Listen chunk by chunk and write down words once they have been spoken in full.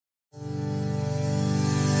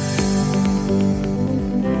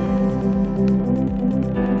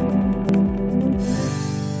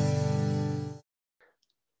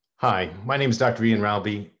Hi, my name is Dr. Ian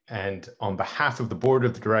Ralby, and on behalf of the Board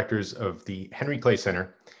of Directors of the Henry Clay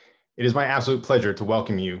Center, it is my absolute pleasure to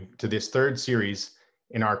welcome you to this third series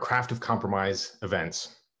in our Craft of Compromise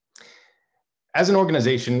events. As an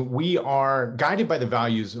organization, we are guided by the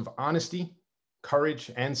values of honesty,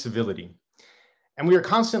 courage, and civility, and we are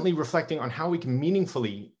constantly reflecting on how we can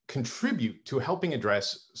meaningfully contribute to helping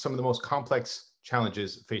address some of the most complex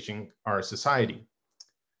challenges facing our society.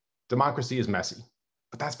 Democracy is messy,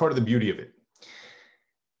 but that's part of the beauty of it.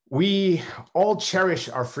 We all cherish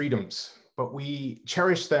our freedoms, but we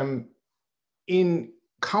cherish them in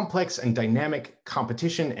complex and dynamic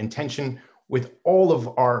competition and tension with all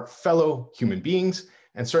of our fellow human beings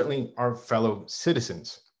and certainly our fellow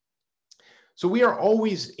citizens. So we are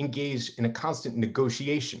always engaged in a constant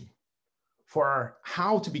negotiation for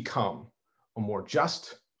how to become a more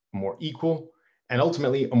just, a more equal, and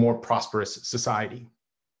ultimately a more prosperous society.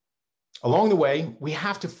 Along the way, we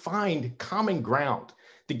have to find common ground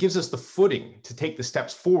that gives us the footing to take the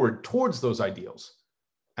steps forward towards those ideals.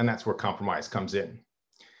 And that's where compromise comes in.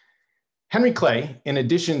 Henry Clay, in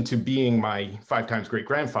addition to being my 5 times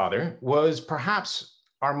great-grandfather, was perhaps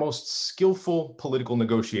our most skillful political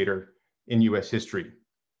negotiator in US history.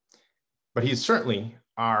 But he is certainly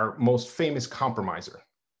our most famous compromiser.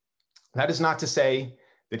 That is not to say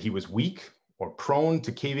that he was weak or prone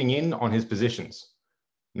to caving in on his positions,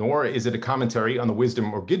 nor is it a commentary on the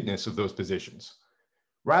wisdom or goodness of those positions.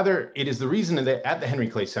 Rather, it is the reason that at the Henry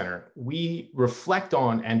Clay Center, we reflect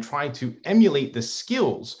on and try to emulate the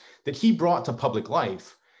skills that he brought to public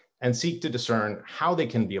life and seek to discern how they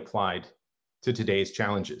can be applied to today's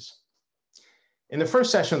challenges. In the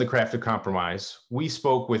first session of the Craft of Compromise, we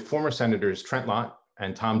spoke with former Senators Trent Lott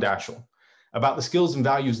and Tom Daschle about the skills and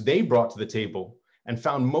values they brought to the table and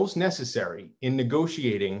found most necessary in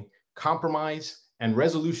negotiating compromise and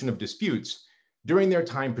resolution of disputes during their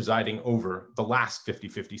time presiding over the last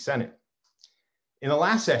 50-50 Senate. In the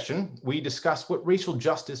last session, we discussed what racial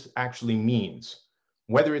justice actually means,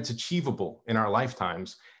 whether it's achievable in our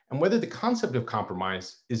lifetimes, and whether the concept of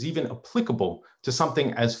compromise is even applicable to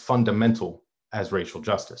something as fundamental as racial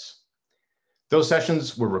justice. Those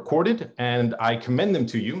sessions were recorded, and I commend them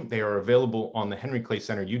to you. They are available on the Henry Clay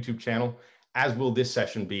Center YouTube channel, as will this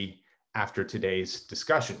session be after today's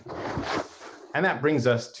discussion. And that brings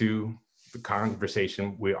us to the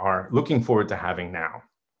conversation we are looking forward to having now.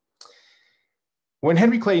 When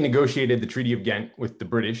Henry Clay negotiated the Treaty of Ghent with the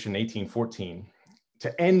British in 1814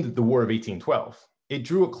 to end the War of 1812, it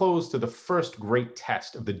drew a close to the first great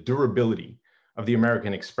test of the durability of the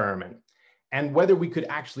American experiment and whether we could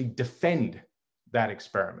actually defend that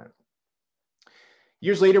experiment.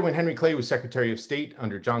 Years later, when Henry Clay was Secretary of State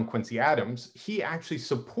under John Quincy Adams, he actually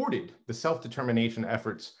supported the self-determination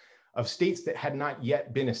efforts of states that had not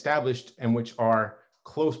yet been established and which are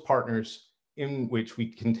close partners in which we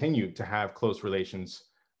continue to have close relations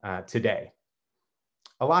today.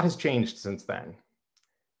 A lot has changed since then,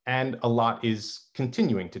 and a lot is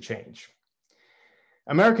continuing to change.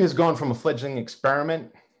 America has gone from a fledgling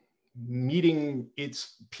experiment, meeting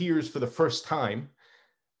its peers for the first time,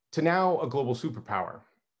 to now a global superpower.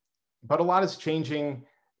 But a lot is changing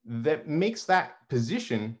that makes that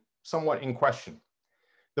position somewhat in question.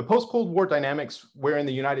 The post-Cold War dynamics, wherein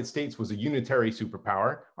the United States was a unitary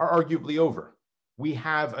superpower, are arguably over. We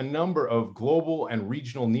have a number of global and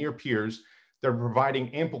regional near peers that are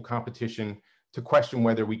providing ample competition to question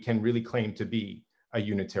whether we can really claim to be a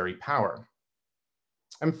unitary power.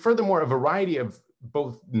 And furthermore, a variety of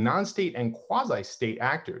both non-state and quasi-state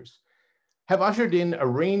actors have ushered in a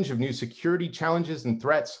range of new security challenges and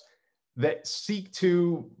threats that seek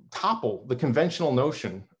to topple the conventional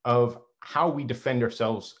notion of how we defend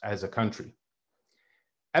ourselves as a country.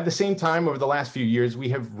 At the same time, over the last few years, we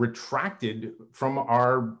have retracted from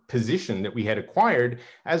our position that we had acquired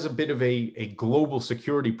as a bit of a global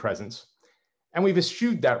security presence. And we've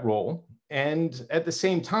eschewed that role and at the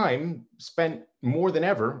same time spent more than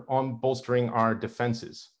ever on bolstering our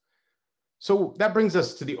defenses. So that brings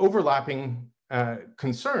us to the overlapping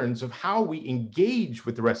concerns of how we engage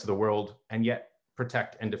with the rest of the world and yet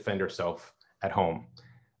protect and defend ourselves at home.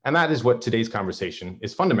 And that is what today's conversation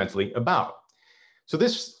is fundamentally about. So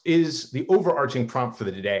this is the overarching prompt for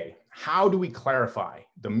the day. How do we clarify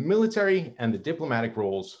the military and the diplomatic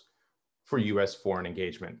roles for US foreign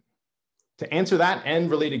engagement? To answer that and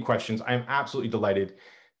related questions, I am absolutely delighted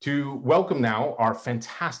to welcome now our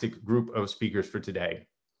fantastic group of speakers for today.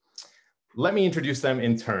 Let me introduce them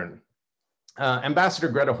in turn. Ambassador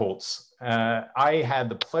Greta Holtz, I had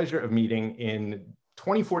the pleasure of meeting in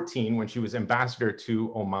 2014 when she was ambassador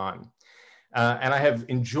to Oman. And I have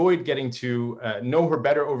enjoyed getting to know her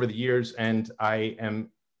better over the years, and I am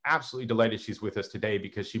absolutely delighted she's with us today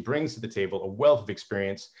because she brings to the table a wealth of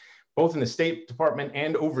experience, both in the State Department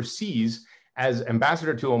and overseas as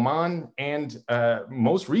ambassador to Oman, and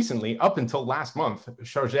most recently, up until last month,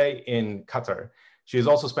 chargé in Qatar. She has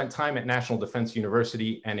also spent time at National Defense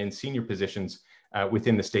University and in senior positions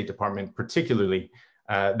within the State Department, particularly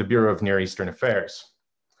the Bureau of Near Eastern Affairs.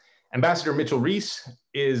 Ambassador Mitchell Reiss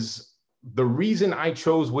is the reason I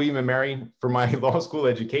chose William & Mary for my law school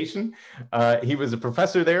education. He was a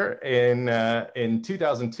professor there in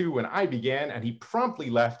 2002 when I began, and he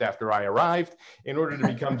promptly left after I arrived in order to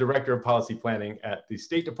become Director of Policy Planning at the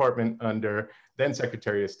State Department under then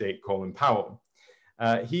Secretary of State Colin Powell.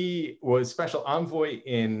 He was Special Envoy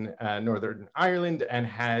in Northern Ireland and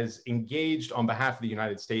has engaged on behalf of the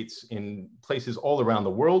United States in places all around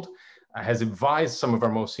the world, has advised some of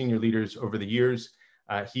our most senior leaders over the years.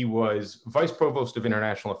 He was Vice Provost of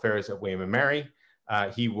International Affairs at William & Mary.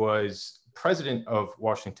 He was President of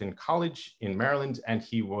Washington College in Maryland, and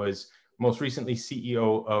he was most recently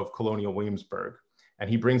CEO of Colonial Williamsburg. And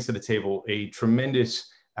he brings to the table a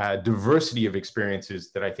tremendous diversity of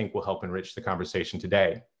experiences that I think will help enrich the conversation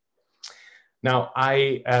today. Now,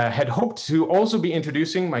 I had hoped to also be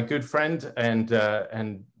introducing my good friend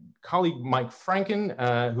and colleague Mike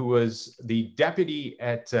Franken, who was the deputy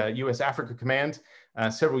at US Africa Command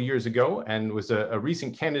several years ago and was a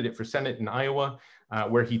recent candidate for Senate in Iowa,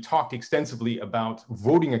 where he talked extensively about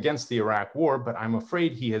voting against the Iraq War, but I'm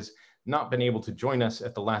afraid he has not been able to join us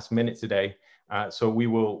at the last minute today. So we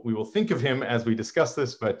will think of him as we discuss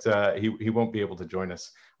this, but he won't be able to join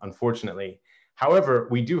us, unfortunately. However,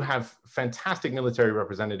 we do have fantastic military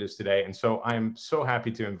representatives today, and so I'm so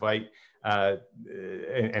happy to invite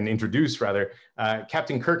and introduce, rather,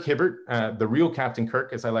 Captain Kirk Hibbert, the real Captain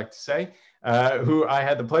Kirk, as I like to say, who I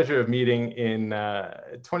had the pleasure of meeting in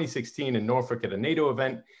 2016 in Norfolk at a NATO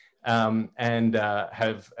event, and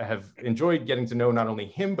have enjoyed getting to know not only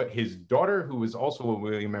him, but his daughter, who was also a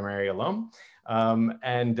William & Mary alum.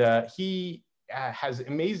 He has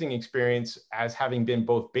amazing experience as having been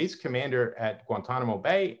both base commander at Guantanamo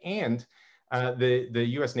Bay and the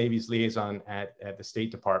US Navy's liaison at the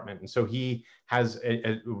State Department. And so he has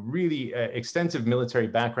a really extensive military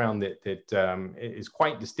background that is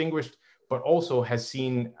quite distinguished, but also has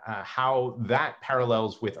seen how that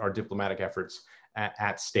parallels with our diplomatic efforts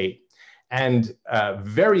at State. And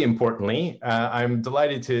very importantly, I'm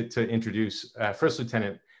delighted to introduce First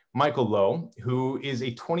Lieutenant Michael Lowe, who is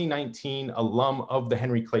a 2019 alum of the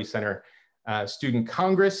Henry Clay Center Student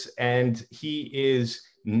Congress, and he is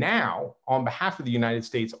now, on behalf of the United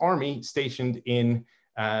States Army, stationed in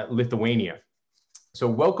Lithuania. So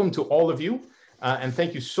welcome to all of you, and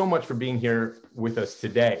thank you so much for being here with us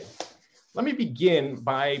today. Let me begin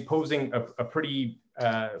by posing a pretty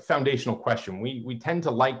foundational question. We tend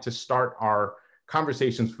to like to start our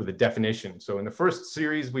conversations with a definition. So in the first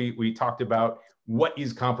series, we talked about what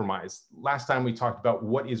is compromise. Last time we talked about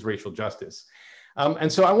what is racial justice.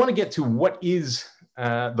 And so I want to get to what is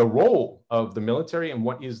the role of the military and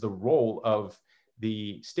what is the role of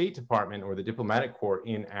the State Department or the diplomatic corps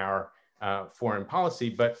in our foreign policy.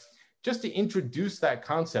 But just to introduce that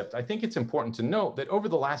concept, I think it's important to note that over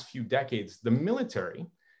the last few decades, the military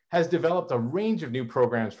has developed a range of new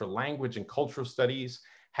programs for language and cultural studies,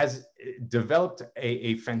 has developed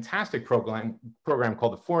a fantastic program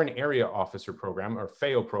called the Foreign Area Officer Program, or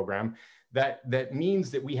FAO program, that means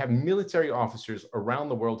that we have military officers around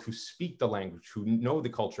the world who speak the language, who know the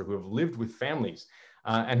culture, who have lived with families,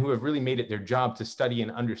 and who have really made it their job to study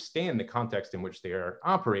and understand the context in which they are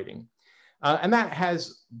operating. And that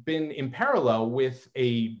has been in parallel with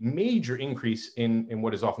a major increase in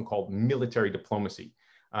what is often called military diplomacy,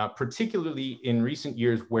 particularly in recent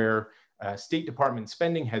years where State Department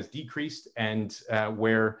spending has decreased and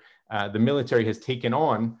where the military has taken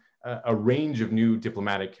on a range of new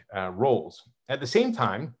diplomatic roles. At the same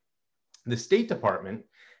time, the State Department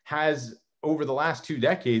has, over the last 2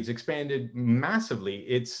 decades, expanded massively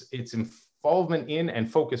its involvement in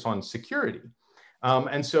and focus on security.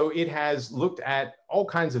 And so it has looked at all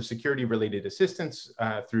kinds of security-related assistance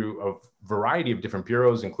through a variety of different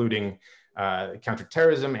bureaus, including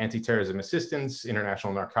counterterrorism, anti-terrorism assistance,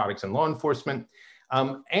 international narcotics and law enforcement.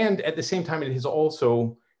 And at the same time, it has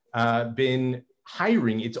also been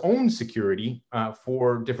hiring its own security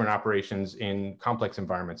for different operations in complex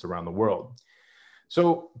environments around the world.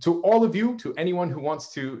 So to all of you, to anyone who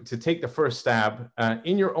wants to take the first stab,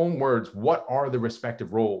 in your own words, what are the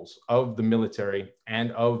respective roles of the military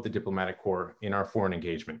and of the diplomatic corps in our foreign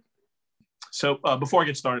engagement? So before I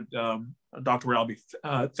get started, Dr. Ralby,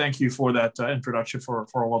 thank you for that introduction for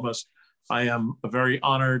all of us. I am very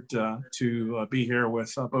honored to be here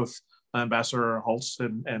with both Ambassador Holtz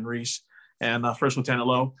and Reiss and First Lieutenant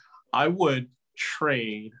Lowe. I would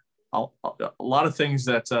trade a lot of things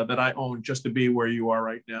that I own just to be where you are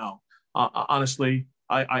right now. Honestly,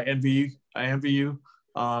 I envy you. I envy you.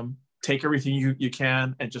 Take everything you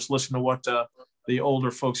can and just listen to what the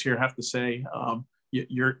older folks here have to say.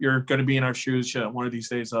 You're going to be in our shoes one of these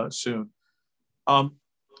days soon.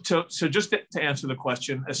 So just to answer the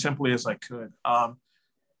question as simply as I could,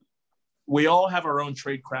 we all have our own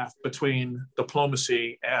tradecraft between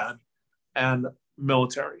diplomacy and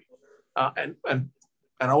military, and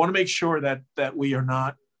I want to make sure that we are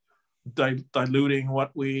not diluting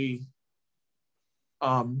what we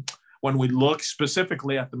when we look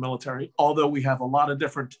specifically at the military. Although we have a lot of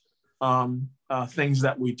different things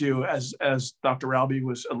that we do, as Dr. Ralby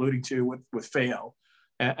was alluding to with FAO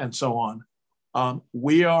and so on.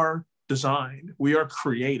 We are designed, we are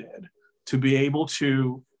created to be able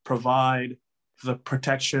to provide the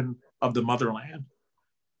protection of the motherland.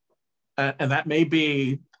 And that may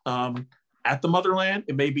be at the motherland,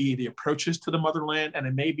 it may be the approaches to the motherland, and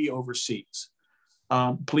it may be overseas.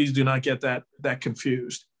 Please do not get that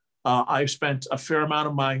confused. I've spent a fair amount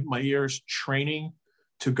of my years training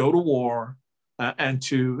to go to war and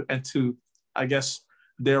to I guess,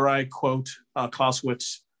 dare I quote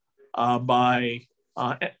Clausewitz, by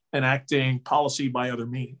enacting policy by other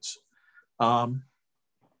means.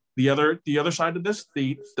 The other side of this,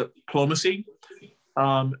 the diplomacy,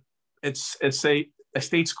 it's a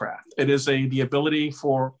statescraft. It is the ability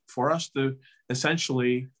for us to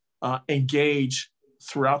essentially engage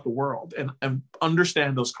throughout the world and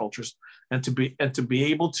understand those cultures and to be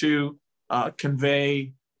able to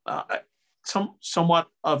convey somewhat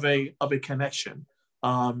of a connection.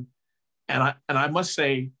 And I must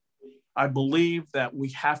say, I believe that we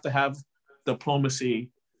have to have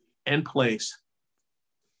diplomacy in place,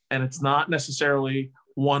 and it's not necessarily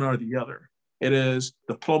one or the other. It is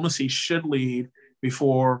diplomacy should lead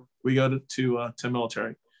before we go to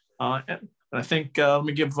military. And I think let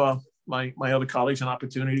me give my other colleagues an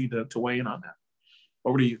opportunity to weigh in on that.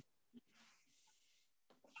 Over to you.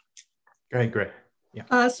 Great.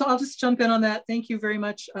 Yeah. So I'll just jump in on that. Thank you very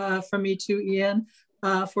much from me too, Ian,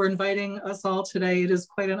 for inviting us all today. It is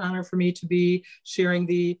quite an honor for me to be sharing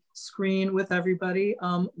the screen with everybody.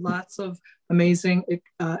 Lots of amazing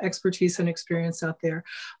expertise and experience out there.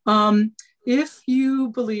 If you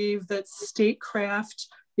believe that statecraft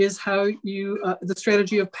is how you, the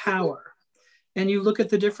strategy of power, and you look at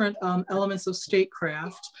the different elements of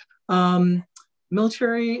statecraft, the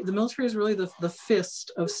military is really the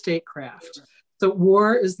fist of statecraft. So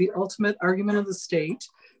war is the ultimate argument of the state,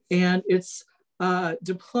 and its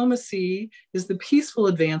diplomacy is the peaceful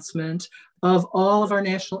advancement of all of our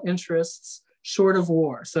national interests short of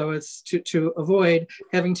war. So it's to avoid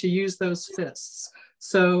having to use those fists.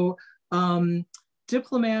 So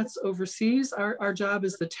diplomats overseas, our job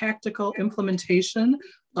is the tactical implementation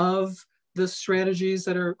of the strategies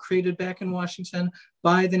that are created back in Washington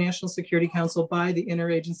by the National Security Council, by the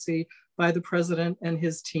interagency, by the president and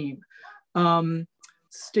his team.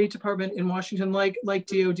 State Department in Washington, like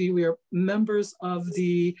DOD, we are members of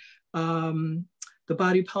the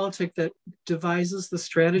body politic that devises the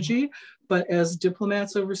strategy, but as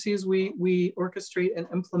diplomats overseas, we orchestrate and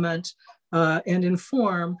implement and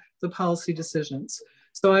inform the policy decisions.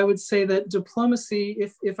 So I would say that diplomacy,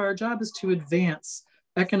 if our job is to advance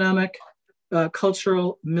economic,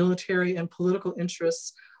 cultural, military, and political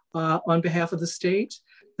interests on behalf of the state,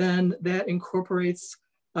 then that incorporates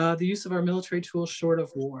the use of our military tools short of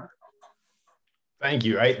war. Thank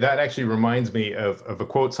you. That actually reminds me of a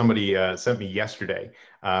quote somebody sent me yesterday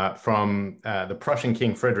from the Prussian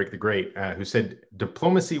King Frederick the Great, who said,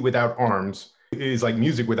 "Diplomacy without arms is like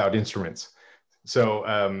music without instruments." So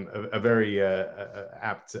a very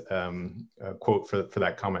apt quote for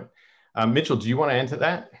that comment. Mitchell, do you want to add to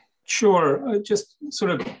that? Sure. Just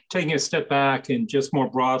sort of taking a step back and just more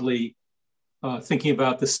broadly thinking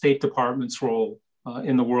about the State Department's role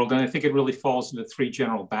in the world. And I think it really falls into three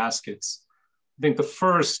general baskets. I think the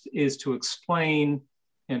first is to explain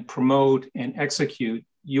and promote and execute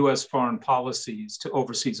US foreign policies to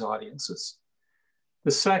overseas audiences.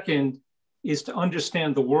 The second is to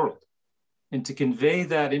understand the world and to convey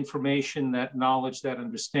that information, that knowledge, that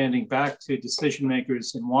understanding back to decision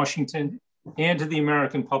makers in Washington and to the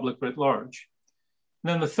American public writ large.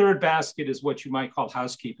 And then the third basket is what you might call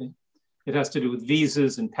housekeeping. It has to do with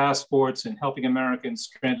visas and passports and helping Americans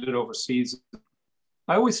stranded overseas.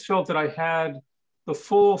 I always felt that I had the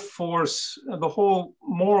full force, the whole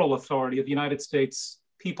moral authority of the United States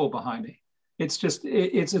people behind me. It's just,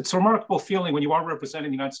 it's a remarkable feeling when you are representing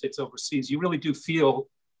the United States overseas. You really do feel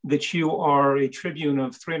that you are a tribune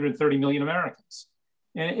of 330 million Americans.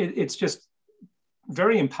 And it's just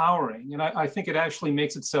very empowering. And I think it actually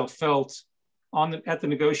makes itself felt at the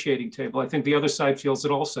negotiating table. I think the other side feels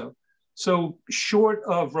it also. So short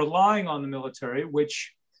of relying on the military,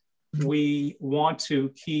 which we want to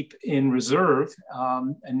keep in reserve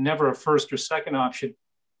and never a first or second option,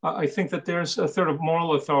 I think that there's a sort of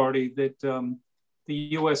moral authority that the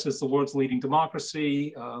US is the world's leading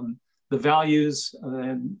democracy, the values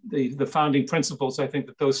and the founding principles, I think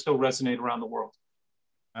that those still resonate around the world.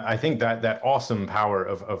 I think that awesome power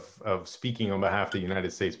of speaking on behalf of the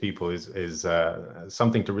United States people is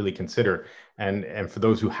something to really consider. And for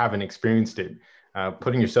those who haven't experienced it,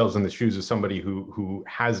 putting yourselves in the shoes of somebody who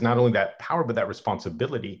has not only that power, but that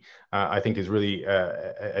responsibility, I think is really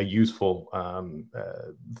a useful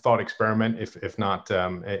thought experiment, if not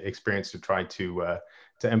experience to try to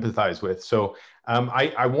empathize with. So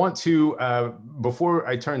I want to, before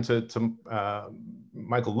I turn to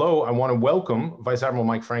Michael Lowe, I want to welcome Vice Admiral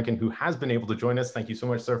Mike Franken, who has been able to join us. Thank you so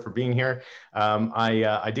much, sir, for being here.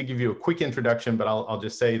 I did give you a quick introduction, but I'll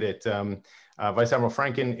just say that Vice Admiral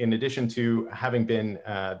Franken, in addition to having been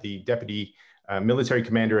the Deputy Military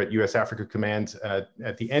Commander at U.S. Africa Command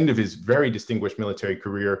at the end of his very distinguished military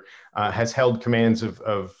career, has held commands of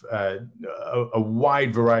a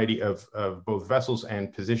wide variety of both vessels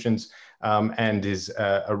and positions, and is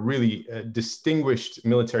a really distinguished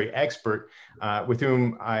military expert with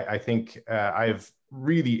whom I think I've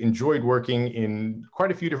really enjoyed working in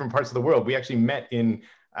quite a few different parts of the world. We actually met in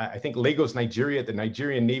I think Lagos, Nigeria, at the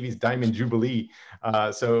Nigerian Navy's Diamond Jubilee.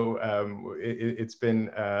 It's been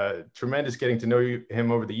tremendous getting to know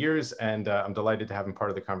him over the years, and I'm delighted to have him part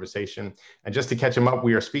of the conversation. And just to catch him up,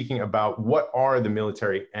 we are speaking about what are the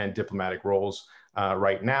military and diplomatic roles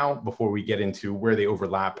right now before we get into where they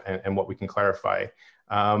overlap and what we can clarify.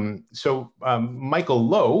 Michael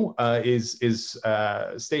Lowe is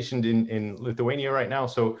stationed in Lithuania right now.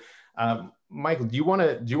 So Michael, do you want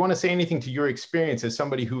to say anything to your experience as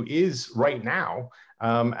somebody who is right now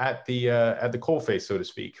at the coalface, so to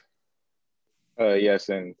speak? Yes,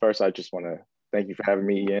 and first I just want to thank you for having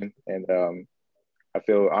me, Ian, and I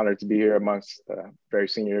feel honored to be here amongst very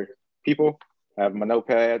senior people. I have my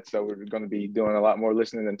notepad, so we're going to be doing a lot more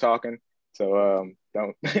listening than talking. So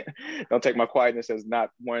don't take my quietness as not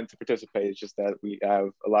wanting to participate. It's just that we have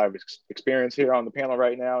a lot of experience here on the panel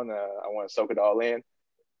right now, and I want to soak it all in.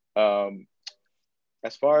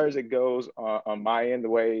 As far as it goes on my end, the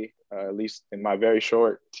way, at least in my very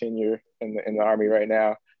short tenure in the Army right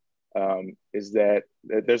now, is that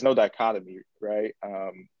there's no dichotomy, right?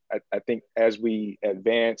 I think as we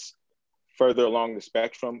advance further along the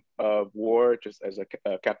spectrum of war, just as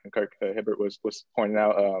Captain Kirk Hibbert was pointing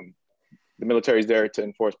out, the military is there to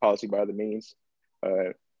enforce policy by other means.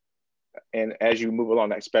 And as you move along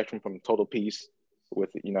that spectrum from total peace with,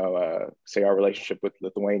 say our relationship with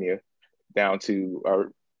Lithuania, down to our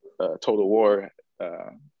total war,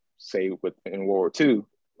 say in World War II,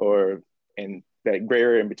 or in that gray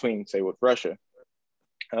area in between, say with Russia,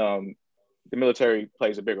 the military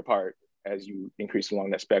plays a bigger part as you increase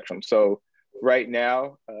along that spectrum. So right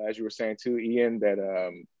now, as you were saying too, Ian, that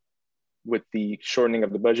with the shortening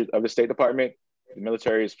of the budget of the State Department, the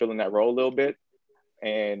military is filling that role a little bit.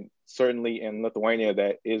 And certainly in Lithuania,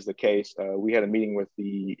 that is the case. We had a meeting with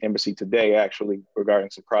the embassy today, actually, regarding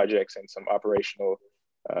some projects and some operational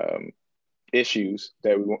issues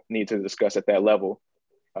that we need to discuss at that level.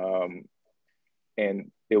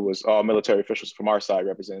 And it was all military officials from our side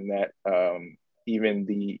representing that. Even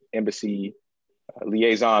the embassy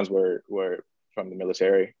liaisons were from the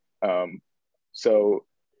military. So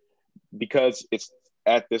because it's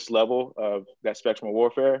at this level of that spectrum of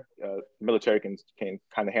warfare, the military can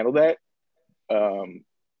kind of handle that,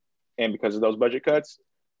 and because of those budget cuts.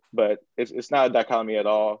 But it's not a dichotomy at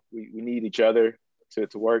all. We need each other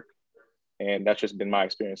to work, and that's just been my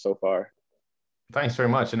experience so far. Thanks very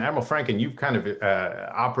much. And Admiral Franken, you've kind of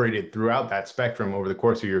operated throughout that spectrum over the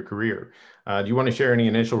course of your career. Do you want to share any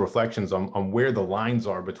initial reflections on where the lines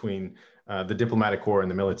are between the diplomatic corps and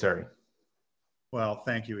the military? Well,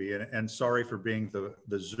 thank you, Ian, and sorry for being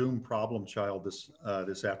the Zoom problem child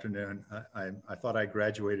this afternoon. I thought I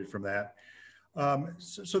graduated from that.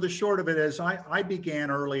 So the short of it is, I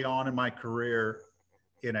began early on in my career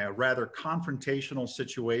in a rather confrontational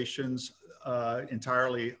situations,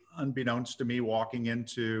 entirely unbeknownst to me, walking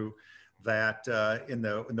into that in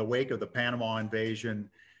the wake of the Panama invasion,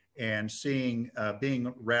 and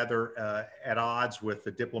being rather at odds with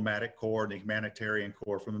the diplomatic corps and the humanitarian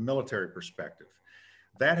corps from a military perspective.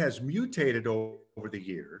 That has mutated over the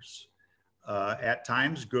years, at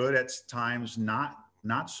times good, at times not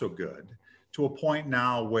so good, to a point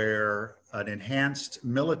now where an enhanced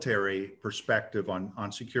military perspective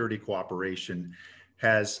on security cooperation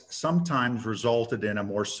has sometimes resulted in a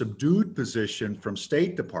more subdued position from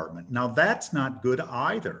State Department. Now that's not good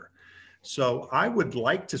either. So I would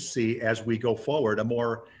like to see, as we go forward, a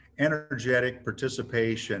more energetic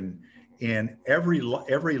participation in every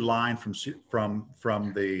line from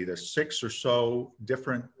the 6 or so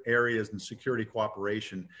different areas in security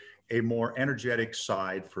cooperation, a more energetic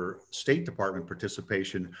side for State Department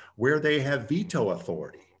participation where they have veto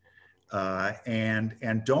authority,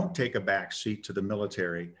 and don't take a back seat to the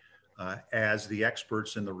military as the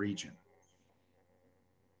experts in the region.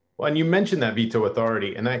 Well, and you mentioned that veto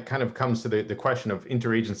authority, and that kind of comes to the question of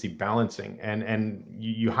interagency balancing. And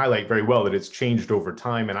you highlight very well that it's changed over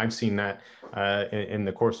time. And I've seen that in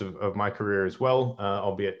the course of my career as well,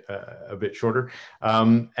 albeit a bit shorter.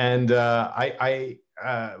 I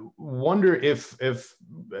wonder if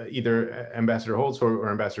either Ambassador Holtz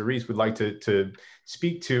or Ambassador Reiss would like to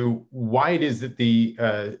speak to why it is that the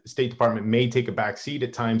State Department may take a back seat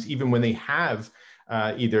at times, even when they have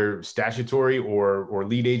either statutory or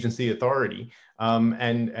lead agency authority,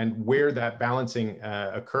 and where that balancing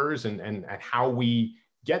occurs, and how we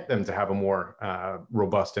get them to have a more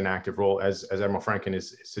robust and active role, as Admiral Franken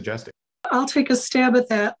is suggesting. I'll take a stab at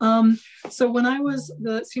that. So when I was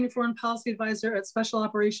the Senior Foreign Policy Advisor at Special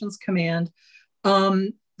Operations Command,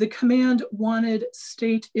 the command wanted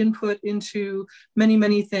state input into many,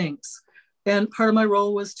 many things. And part of my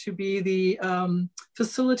role was to be the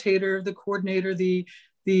facilitator, the coordinator,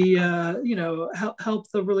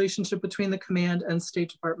 help the relationship between the command and State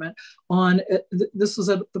Department on, this was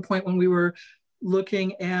at the point when we were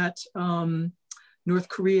looking at North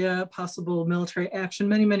Korea, possible military action,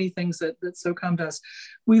 many, many things that SOCOM does.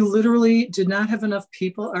 We literally did not have enough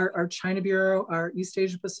people. Our China Bureau, our East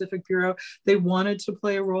Asia Pacific Bureau, they wanted to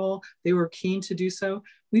play a role. They were keen to do so.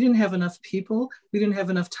 We didn't have enough people. We didn't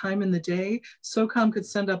have enough time in the day. SOCOM could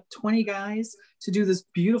send up 20 guys to do this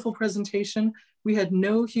beautiful presentation. We had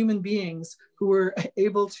no human beings who were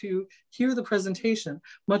able to hear the presentation,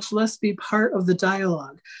 much less be part of the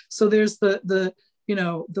dialogue. So there's the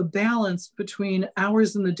balance between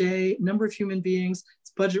hours in the day, number of human beings.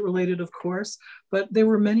 It's budget related, of course, but there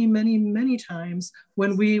were many, many, many times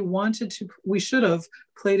when we should have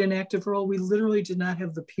played an active role. We literally did not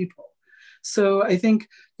have the people. So I think,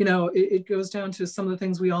 it goes down to some of the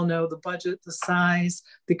things we all know: the budget, the size,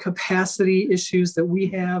 the capacity issues that we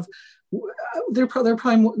have. There are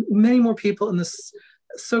probably many more people in this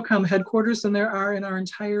SOCOM headquarters than there are in our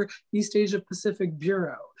entire East Asia Pacific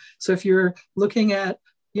Bureau. So if you're looking at,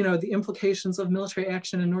 the implications of military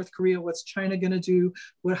action in North Korea, what's China going to do?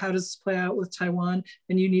 How does this play out with Taiwan?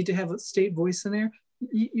 And you need to have a state voice in there.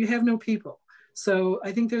 You have no people. So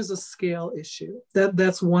I think there's a scale issue.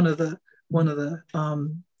 That's one of the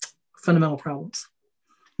fundamental problems.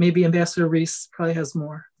 Maybe Ambassador Reiss probably has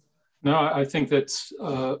more. No, I think that's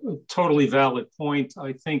a totally valid point.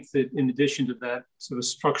 I think that in addition to that sort of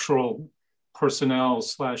structural personnel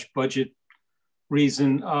 / budget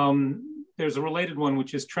reason, there's a related one,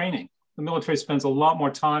 which is training. The military spends a lot more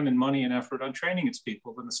time and money and effort on training its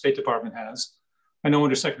people than the State Department has. I know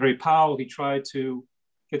under Secretary Powell, he tried to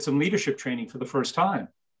get some leadership training for the first time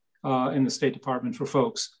in the State Department for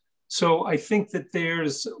folks. So I think that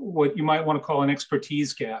there's what you might want to call an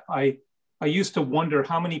expertise gap. I used to wonder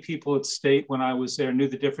how many people at State, when I was there, knew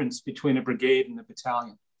the difference between a brigade and a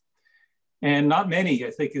battalion. And not many, I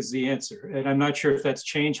think, is the answer. And I'm not sure if that's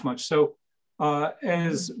changed much. So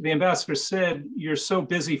as the ambassador said, you're so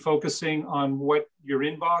busy focusing on what your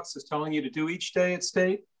inbox is telling you to do each day at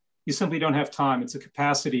State, you simply don't have time. It's a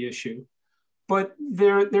capacity issue. But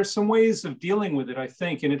there's some ways of dealing with it, I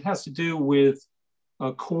think, and it has to do with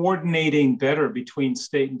coordinating better between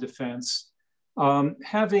State and Defense. One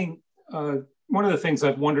of the things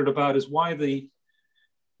I've wondered about is why the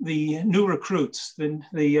new recruits,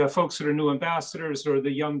 the folks that are new ambassadors or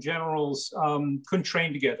the young generals couldn't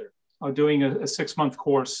train together, doing a 6-month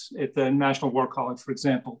course at the National War College, for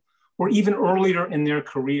example, or even earlier in their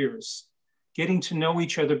careers, getting to know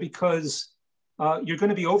each other, because you're going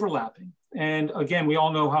to be overlapping. And again, we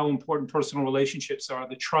all know how important personal relationships are.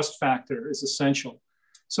 The trust factor is essential.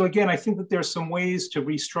 So again, I think that there's some ways to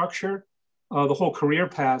restructure the whole career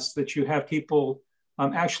path, that you have people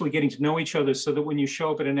actually getting to know each other, so that when you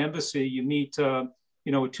show up at an embassy, you meet a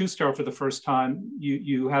 2-star for the first time,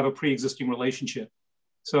 you have a pre-existing relationship.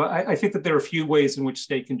 So I think that there are a few ways in which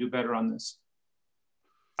state can do better on this.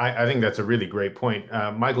 I think that's a really great point.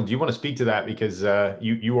 Michael, do you want to speak to that? Because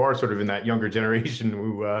you are sort of in that younger generation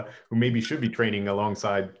who maybe should be training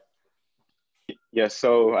alongside. Yes,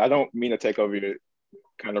 so I don't mean to take over your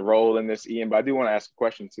kind of role in this, Ian, but I do want to ask a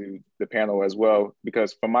question to the panel as well,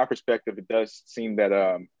 because from my perspective, it does seem that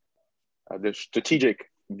the strategic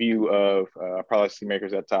view of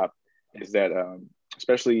policymakers at top is that,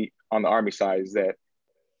 especially on the Army side, is that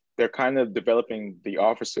they're kind of developing the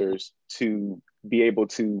officers to be able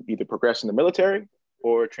to either progress in the military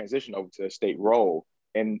or transition over to a state role.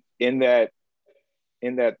 And in that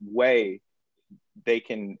way, they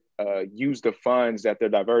can use the funds that they're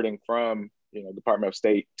diverting from, Department of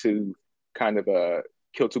State to kind of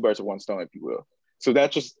kill two birds with one stone, if you will. So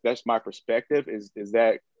that's my perspective. Is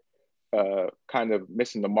that kind of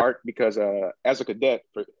missing the mark? Because as a cadet,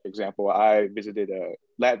 for example, I visited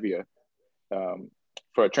Latvia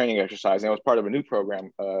for a training exercise, and it was part of a new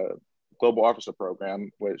program, Global Officer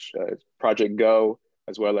Program, which is Project Go,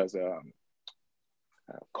 as well as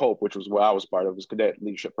COPE, which was what I was part of, was Cadet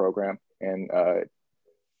Leadership Program. And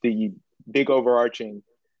the big overarching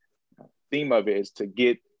theme of it is to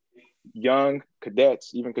get young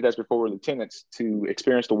cadets, even cadets before we're lieutenants, to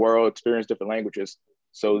experience the world, experience different languages,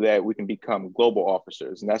 so that we can become global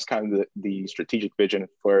officers. And that's kind of the strategic vision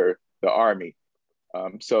for the Army.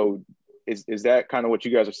 So is that kind of what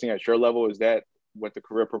you guys are seeing at your level? Is that what the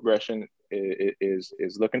career progression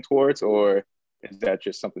is looking towards, or is that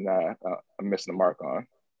just something that I'm missing the mark on?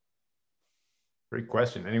 Great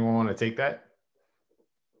question. Anyone want to take that?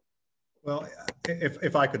 Well,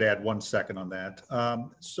 if I could add 1 second on that.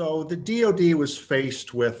 So the DoD was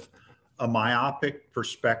faced with a myopic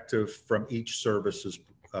perspective from each service's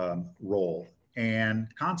role. And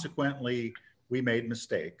consequently, we made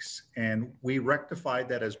mistakes. And we rectified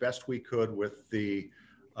that as best we could with the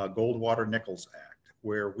Goldwater-Nichols Act,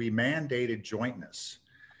 where we mandated jointness.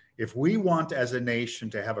 If we want as a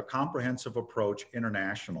nation to have a comprehensive approach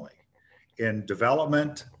internationally in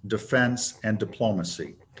development, defense, and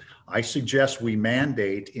diplomacy, I suggest we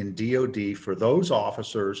mandate in DoD for those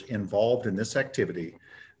officers involved in this activity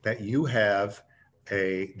that you have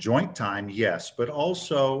a joint time, yes, but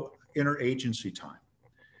also interagency time.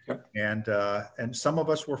 Yep. And some of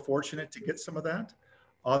us were fortunate to get some of that.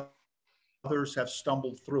 Others have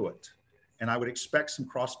stumbled through it. And I would expect some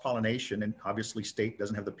cross-pollination, and obviously state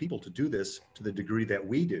doesn't have the people to do this to the degree that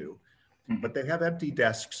we do, but they have empty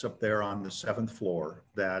desks up there on the 7th floor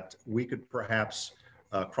that we could perhaps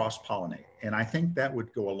cross-pollinate. And I think that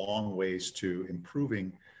would go a long ways to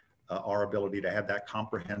improving our ability to have that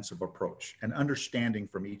comprehensive approach and understanding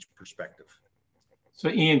from each perspective. So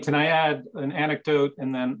Ian, can I add an anecdote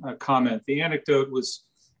and then a comment? The anecdote was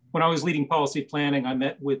when I was leading policy planning, I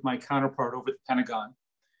met with my counterpart over at the Pentagon.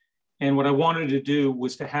 And what I wanted to do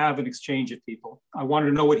was to have an exchange of people. I wanted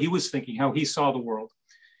to know what he was thinking, how he saw the world.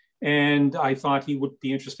 And I thought he would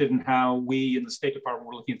be interested in how we in the State Department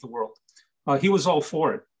were looking at the world. He was all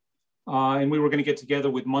for it. And we were going to get together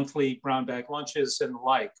with monthly brown bag lunches and the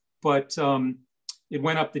like. But it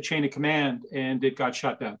went up the chain of command and it got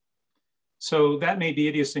shut down. So that may be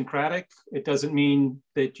idiosyncratic. It doesn't mean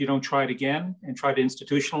that you don't try it again and try to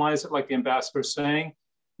institutionalize it like the ambassador is saying.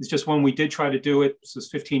 It's just when we did try to do it, this was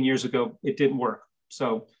 15 years ago, it didn't work.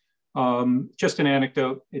 So just an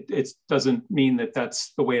anecdote. It doesn't mean that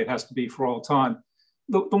that's the way it has to be for all time.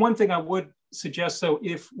 The one thing I would suggest, though,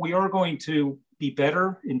 if we are going to be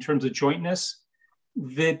better in terms of jointness,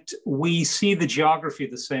 that we see the geography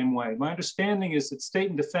the same way. My understanding is that state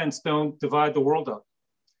and defense don't divide the world up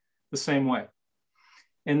the same way.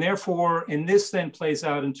 And therefore, and this then plays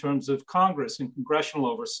out in terms of Congress and congressional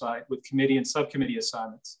oversight with committee and subcommittee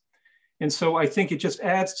assignments. And so I think it just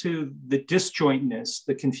adds to the disjointness,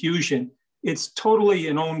 the confusion. It's totally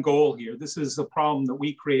an own goal here. This is a problem that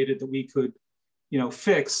we created that we could,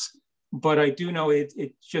 fix. But I do know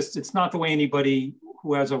it's not the way anybody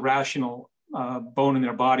who has a rational bone in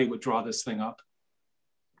their body would draw this thing up.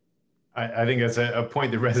 I think that's a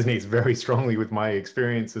point that resonates very strongly with my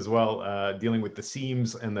experience as well, dealing with the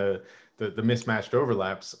seams and the mismatched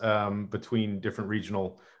overlaps between different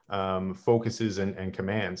regional focuses and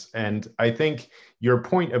commands. And I think your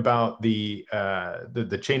point about the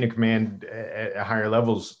chain of command at higher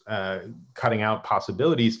levels cutting out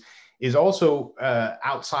possibilities is also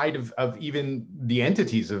outside of even the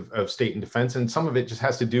entities of state and defense. And some of it just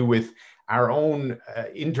has to do with our own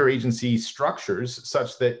interagency structures,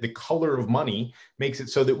 such that the color of money makes it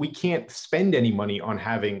so that we can't spend any money on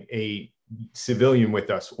having a civilian with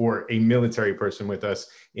us or a military person with us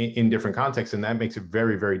in different contexts, and that makes it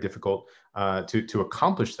very, very difficult to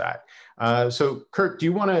accomplish that. So, Kirk, do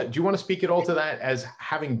you want to speak at all to that, as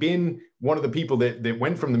having been one of the people that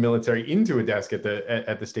went from the military into a desk at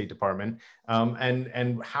the State Department,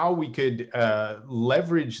 and how we could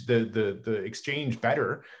leverage the exchange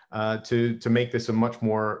better to make this a much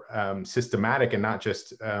more systematic and not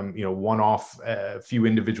just one-off few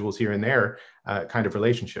individuals here and there kind of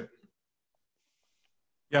relationship.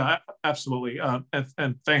 Yeah, absolutely.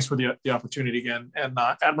 And thanks for the opportunity again. And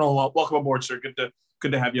Admiral, welcome aboard, sir.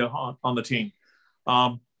 Good to have you on the team.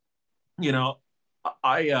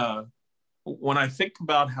 When I think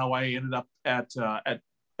about how I ended up at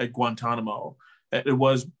Guantanamo, it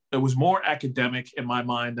was more academic in my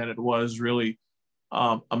mind than it was really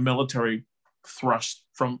a military thrust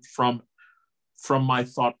from my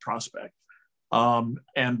thought prospect.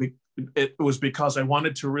 And it was because I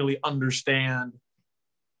wanted to really understand,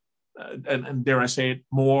 and dare I say it,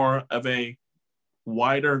 more of a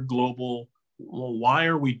wider global, well, why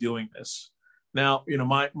are we doing this? Now,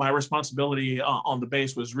 my responsibility on the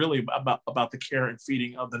base was really about the care and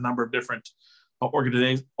feeding of the number of different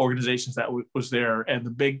organizations that was there. And the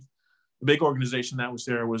big organization that was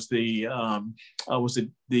there was the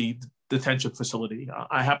detention facility.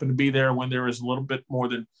 I happened to be there when there was a little bit more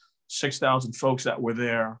than 6,000 folks that were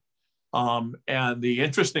there. And the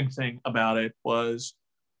interesting thing about it was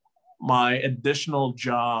my additional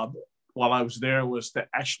job while I was there was to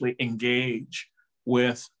actually engage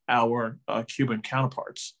with our Cuban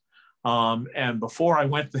counterparts. And before I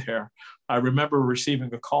went there, I remember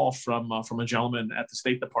receiving a call from a gentleman at the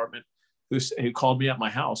State Department who called me at my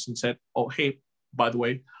house and said, "Oh, hey, by the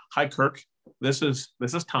way, hi, Kirk. This is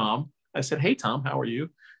Tom." I said, "Hey, Tom, how are you?"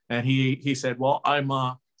 And he said, "Well, I'm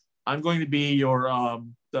going to be your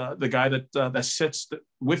the guy that sits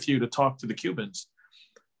with you to talk to the Cubans."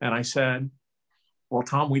 And I said, "Well,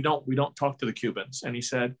 Tom, we don't talk to the Cubans." And he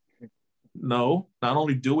said, "No, not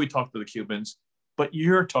only do we talk to the Cubans, but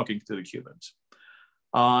you're talking to the Cubans."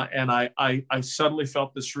 And I suddenly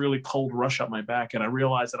felt this really cold rush up my back, and I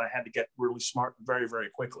realized that I had to get really smart very, very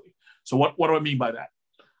quickly. So what do I mean by that?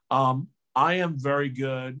 I am very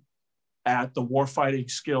good at the warfighting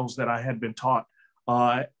skills that I had been taught,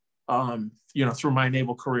 through my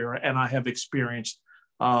naval career, and I have experienced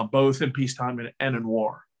both in peacetime and in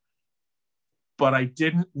war. But I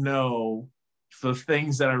didn't know the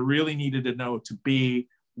things that I really needed to know to be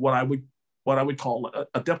what I would call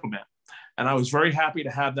a diplomat. And I was very happy to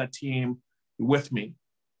have that team with me.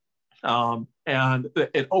 And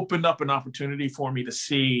it opened up an opportunity for me to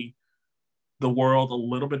see the world a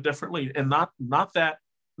little bit differently. And not that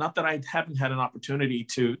I haven't had an opportunity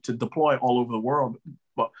to deploy all over the world,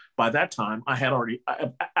 but by that time I had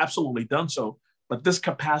absolutely done so. But this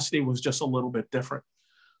capacity was just a little bit different.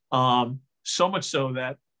 So much so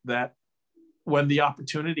that when the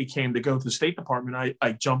opportunity came to go to the State Department,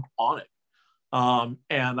 I jumped on it.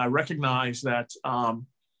 And I recognize that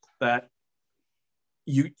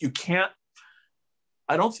you can't,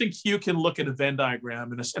 I don't think you can look at a Venn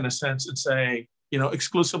diagram in a sense and say,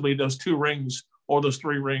 exclusively those two rings or those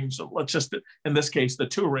three rings, let's just, in this case, the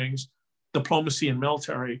two rings, diplomacy and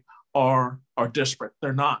military are disparate.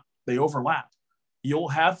 They're not, they overlap. You'll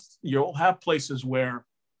have places where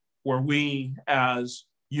we as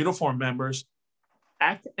uniform members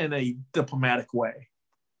act in a diplomatic way.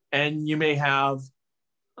 And you may have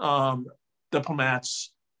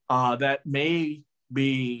diplomats that may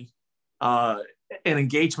be in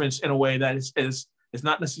engagements in a way that is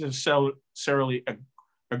not necessarily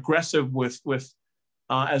aggressive with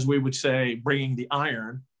as we would say, bringing the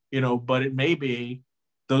iron, but it may be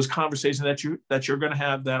those conversations that you're going to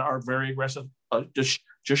have that are very aggressive, just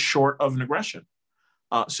short of an aggression.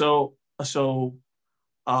 So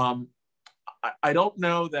I don't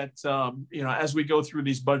know that, as we go through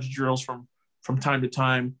these budget drills from time to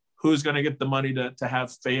time, who's going to get the money to have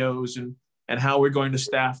FAOs and how we're going to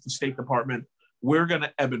staff the State Department. We're going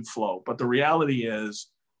to ebb and flow. But the reality is,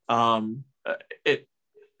 I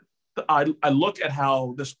look at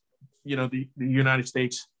how this, the United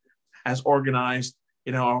States has organized,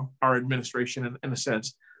 our administration in a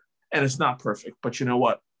sense, and it's not perfect. But you know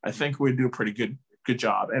what? I think we do a pretty good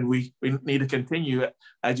job, and we need to continue.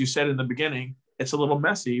 As you said in the beginning, it's a little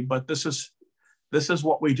messy, but this is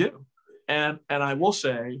what we do. And I will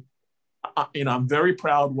say, I'm very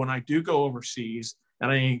proud when I do go overseas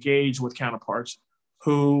and I engage with counterparts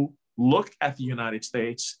who look at the United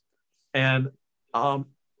States and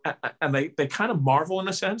they kind of marvel in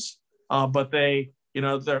a sense, but they're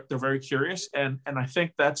very curious, and I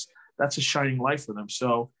think that's a shining light for them.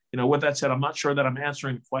 So with that said, I'm not sure that I'm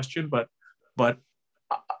answering the question, but But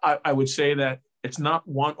I would say that it's not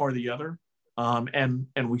one or the other, and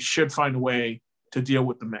we should find a way to deal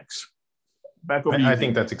with the mix. Back over to you. I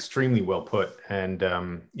think that's extremely well put, and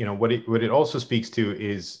you know what it also speaks to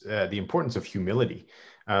is the importance of humility,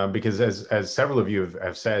 because as several of you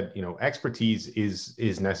have said, you know, expertise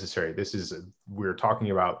is necessary. We're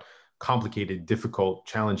talking about complicated, difficult,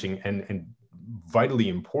 challenging, and vitally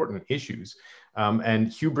important issues,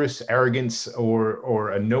 and hubris, arrogance,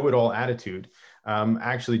 or a know-it-all attitude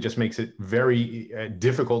actually just makes it very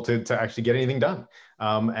difficult to actually get anything done.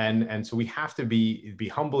 And so we have to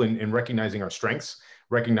be humble in recognizing our strengths,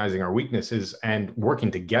 recognizing our weaknesses, and working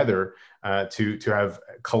together to have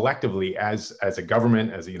collectively as a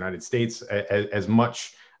government, as the United States, as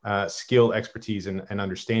much skill, expertise, and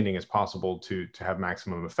understanding as possible to have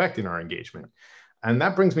maximum effect in our engagement. And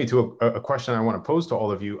that brings me to a question I want to pose to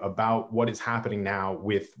all of you about what is happening now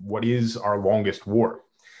with what is our longest war.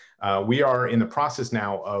 We are in the process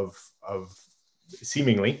now of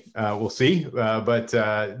seemingly, we'll see, but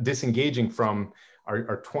disengaging from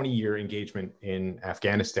our 20-year engagement in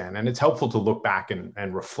Afghanistan. And it's helpful to look back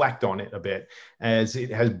and reflect on it a bit, as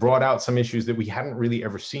it has brought out some issues that we hadn't really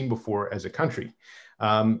ever seen before as a country.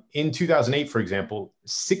 In 2008, for example,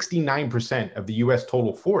 69% of the US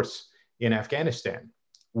total force in Afghanistan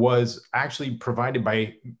was actually provided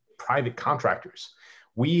by private contractors.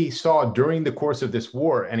 We saw during the course of this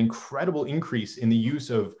war an incredible increase in the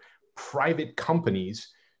use of private companies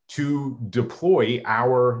to deploy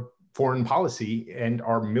our foreign policy and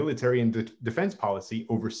our military and defense policy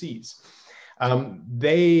overseas.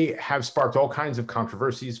 They have sparked all kinds of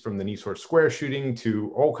controversies, from the Nisour Square shooting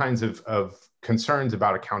to all kinds of concerns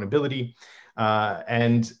about accountability.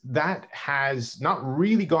 And that has not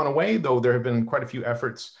really gone away, though there have been quite a few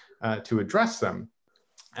efforts to address them.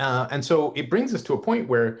 And so it brings us to a point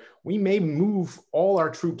where we may move all our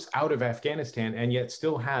troops out of Afghanistan and yet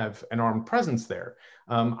still have an armed presence there.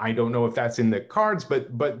 I don't know if that's in the cards,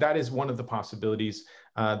 but that is one of the possibilities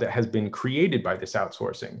that has been created by this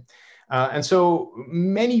outsourcing. And so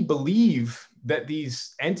many believe that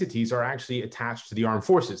these entities are actually attached to the armed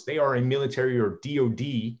forces. They are a military or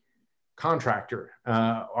DoD contractor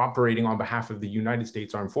operating on behalf of the United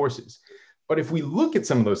States Armed Forces. But if we look at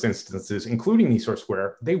some of those instances, including Nisour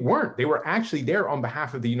Square, they weren't. They were actually there on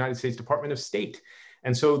behalf of the United States Department of State.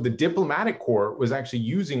 And so the diplomatic corps was actually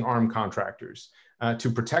using armed contractors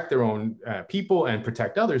to protect their own people and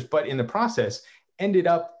protect others, but in the process ended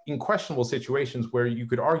up in questionable situations where you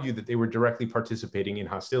could argue that they were directly participating in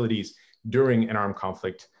hostilities during an armed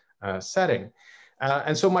conflict setting.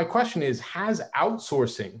 And so my question is, has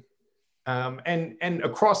outsourcing and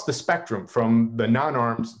across the spectrum from the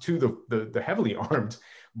non-armed to the heavily armed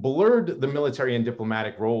blurred the military and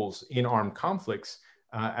diplomatic roles in armed conflicts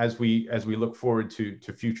as we look forward to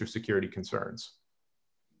future security concerns?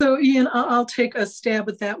 So Ian, I'll take a stab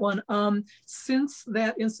at that one. Since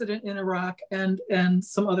that incident in Iraq and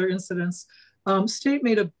some other incidents, state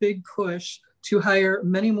made a big push to hire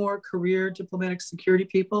many more career diplomatic security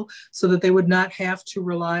people so that they would not have to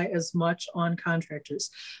rely as much on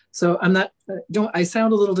contractors. So I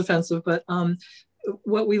sound a little defensive, but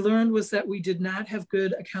what we learned was that we did not have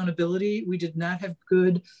good accountability. We did not have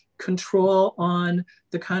good control on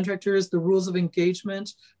the contractors, the rules of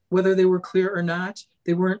engagement, whether they were clear or not.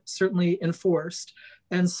 They weren't certainly enforced.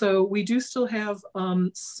 And so we do still have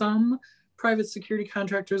some private security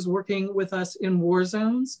contractors working with us in war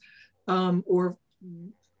zones or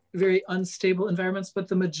very unstable environments, but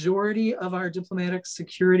the majority of our diplomatic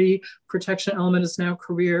security protection element is now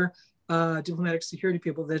career diplomatic security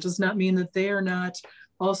people. That does not mean that they are not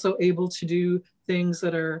also able to do things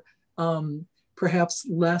that are perhaps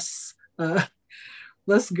less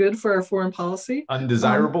good for our foreign policy.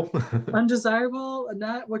 Undesirable. Undesirable,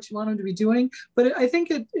 not what you want them to be doing. But I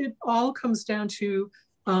think it all comes down to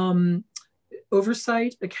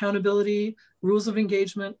oversight, accountability, rules of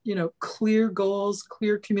engagement, clear goals,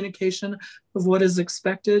 clear communication of what is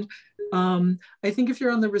expected. I think if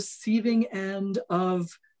you're on the receiving end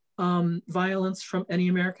of violence from any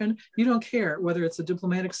American, you don't care whether it's a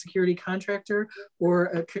diplomatic security contractor or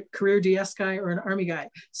a career DS guy or an Army guy.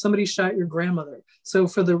 Somebody shot your grandmother. So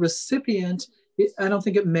for the recipient, I don't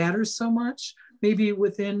think it matters so much. Maybe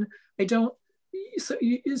within, in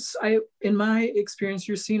my experience,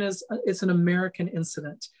 you're seen as it's an American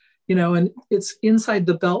incident, and it's inside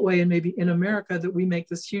the Beltway and maybe in America that we make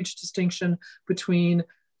this huge distinction between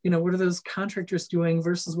what are those contractors doing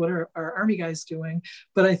versus what are our Army guys doing?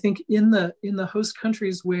 But I think in the host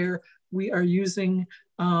countries where we are using,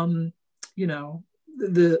 the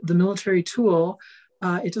military tool,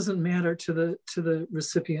 it doesn't matter to the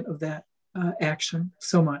recipient of that action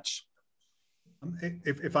so much.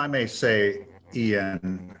 If I may say,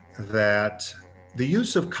 Ian, that the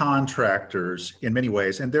use of contractors in many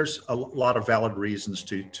ways, and there's a lot of valid reasons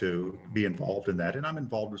to be involved in that. And I'm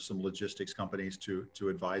involved with some logistics companies to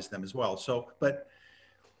advise them as well. So, but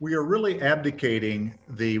we are really abdicating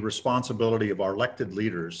the responsibility of our elected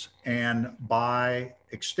leaders and by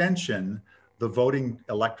extension, the voting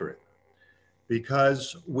electorate,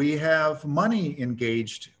 because we have money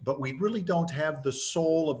engaged, but we really don't have the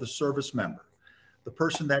soul of the service member, the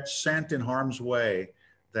person that's sent in harm's way,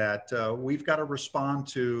 that we've got to respond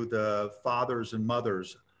to the fathers and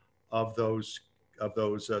mothers of those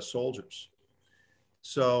soldiers.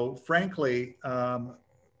 So frankly,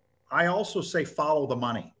 I also say follow the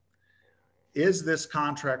money. Is this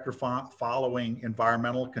contractor following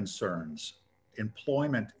environmental concerns,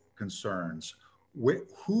 employment concerns?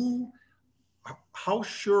 How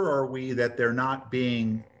sure are we that they're not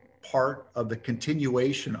being part of the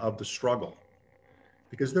continuation of the struggle?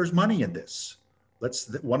 Because there's money in this.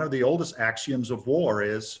 One of the oldest axioms of war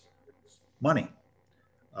is money.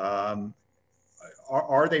 Are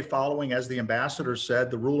they following, as the ambassador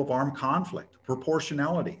said, the rule of armed conflict,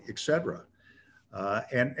 proportionality, et cetera?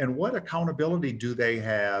 And what accountability do they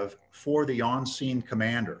have for the on-scene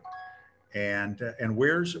commander? And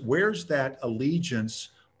where's that allegiance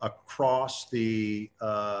across to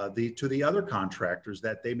the other contractors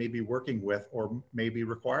that they may be working with or may be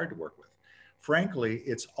required to work with? Frankly,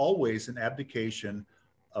 it's always an abdication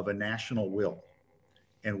of a national will.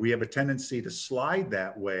 And we have a tendency to slide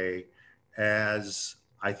that way as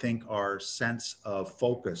I think our sense of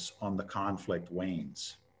focus on the conflict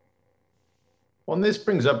wanes. Well, and this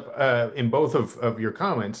brings up in both of your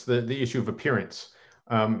comments, the issue of appearance.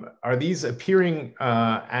 Are these appearing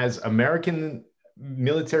as American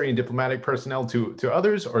military and diplomatic personnel to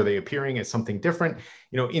others, or are they appearing as something different?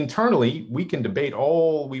 You know, internally, we can debate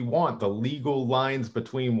all we want, the legal lines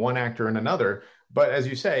between one actor and another. But as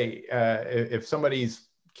you say, if somebody's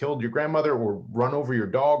killed your grandmother or run over your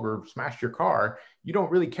dog or smashed your car, you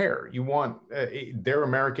don't really care. You want, they're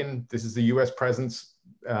American, this is the US presence.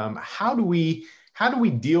 How do we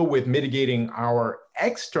deal with mitigating our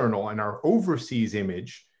external and our overseas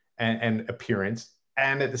image and appearance,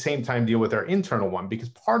 and at the same time deal with our internal one? Because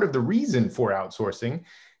part of the reason for outsourcing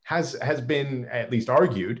has been, at least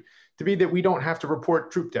argued, to be that we don't have to report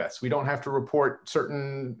troop deaths. We don't have to report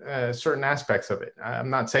certain aspects of it. I'm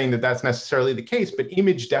not saying that that's necessarily the case, but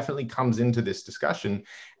image definitely comes into this discussion.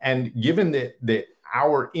 And given that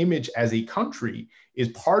our image as a country is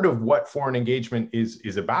part of what foreign engagement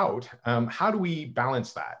is about, how do we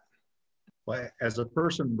balance that? Well, as a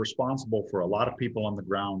person responsible for a lot of people on the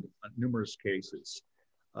ground, numerous cases,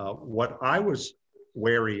 what I was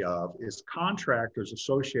wary of is contractors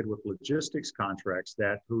associated with logistics contracts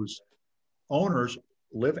whose owners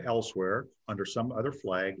live elsewhere under some other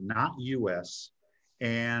flag, not US,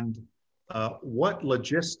 and what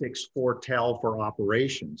logistics foretell for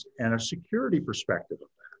operations and a security perspective of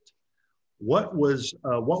that. What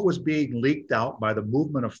was being leaked out by the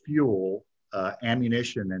movement of fuel,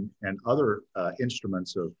 ammunition, and other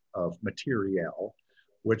instruments of materiel,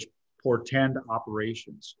 which portend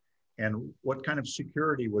operations, and what kind of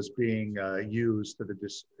security was being used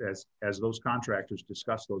as those contractors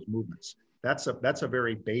discuss those movements. That's a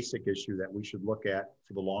very basic issue that we should look at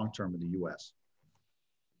for the long term in the US.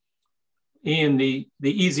 Ian, the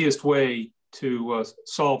easiest way to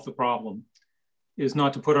solve the problem is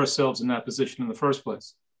not to put ourselves in that position in the first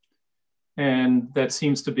place. And that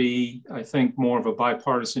seems to be, I think, more of a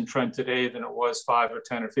bipartisan trend today than it was 5 or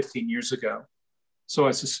 10 or 15 years ago. So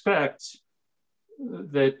I suspect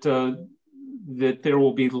that there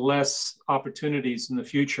will be less opportunities in the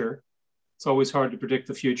future. It's always hard to predict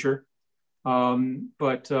the future,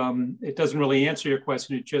 but it doesn't really answer your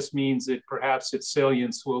question. It just means that perhaps its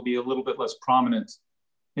salience will be a little bit less prominent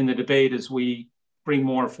in the debate as we bring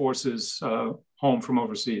more forces home from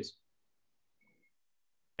overseas.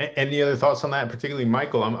 Any other thoughts on that, particularly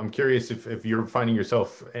Michael? I'm curious if you're finding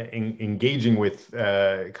yourself engaging with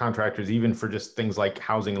contractors, even for just things like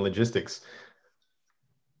housing and logistics.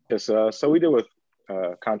 Yes, so we deal with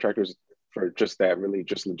contractors for just that, really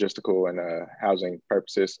just logistical and housing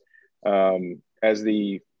purposes. As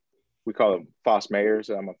we call them FOS mayors.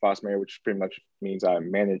 I'm a FOS mayor, which pretty much means I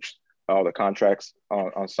manage all the contracts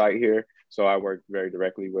on site here. So I work very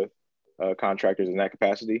directly with contractors in that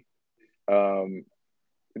capacity.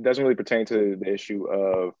 It doesn't really pertain to the issue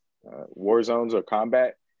of war zones or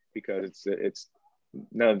combat, because it's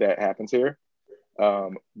none of that happens here.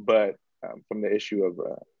 But from the issue of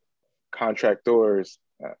contractors,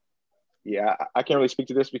 yeah, I can't really speak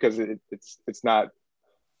to this because it's not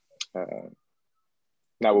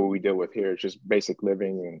not what we deal with here. It's just basic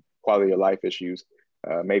living and quality of life issues.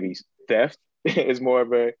 Maybe theft is more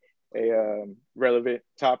of a relevant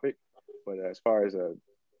topic, but as far as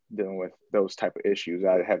dealing with those type of issues,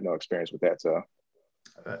 I have no experience with that. So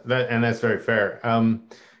that's very fair.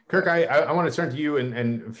 Kirk, I want to turn to you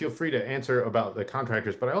and feel free to answer about the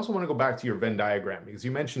contractors, but I also want to go back to your Venn diagram, because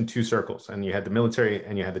you mentioned two circles, and you had the military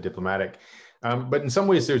and you had the diplomatic. But in some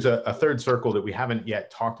ways, there's a third circle that we haven't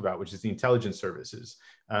yet talked about, which is the intelligence services,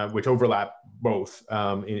 which overlap both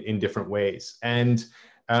in different ways. And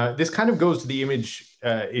this kind of goes to the image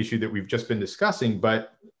issue that we've just been discussing,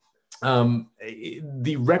 but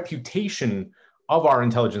the reputation of our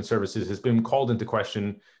intelligence services has been called into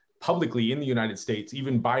question publicly in the United States,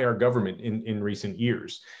 even by our government in recent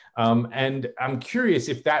years. And I'm curious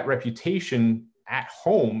if that reputation at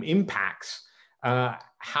home impacts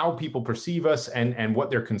how people perceive us and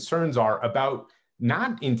what their concerns are about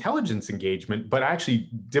not intelligence engagement, but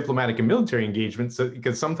actually diplomatic and military engagement,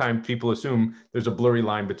 because sometimes people assume there's a blurry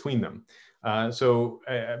line between them. So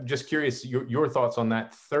I'm just curious your thoughts on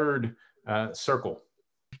that third circle.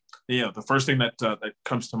 Yeah, the first thing that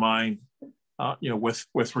comes to mind,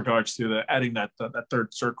 with regards to adding that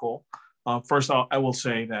third circle, first I will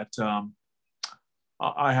say that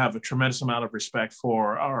I have a tremendous amount of respect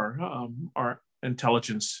for our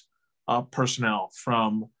intelligence personnel,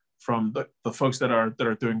 from the folks that are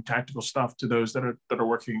doing tactical stuff to those that are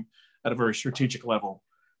working at a very strategic level.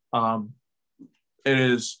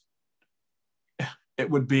 It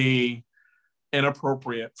would be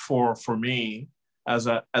inappropriate for me as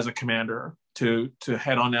a commander to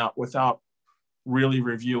head on out without really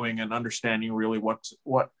reviewing and understanding really what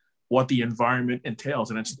the environment entails.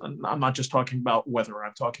 And I'm not just talking about weather.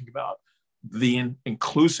 I'm talking about the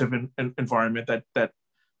inclusive environment that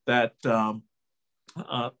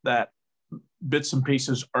bits and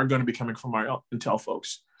pieces are going to be coming from our intel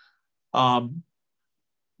folks.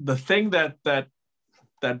 The thing that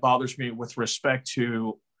bothers me with respect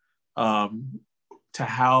to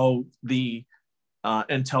how the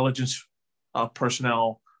intelligence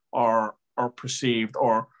personnel are perceived,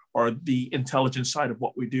 or the intelligence side of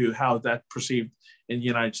what we do, how that perceived in the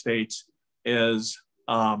United States is,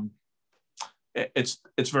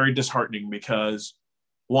 it's very disheartening, because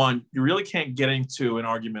one, you really can't get into an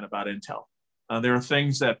argument about intel. There are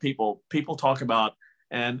things that people talk about,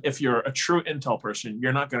 and if you're a true intel person,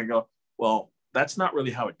 you're not going to go, well, that's not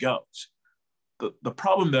really how it goes. The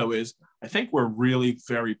problem though is, I think we're really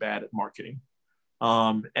very bad at marketing.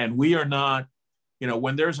 And we are not,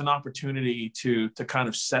 when there's an opportunity to kind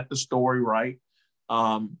of set the story right,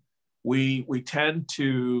 we tend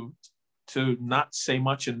to not say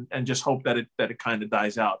much and just hope that it kind of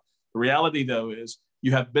dies out. The reality though is,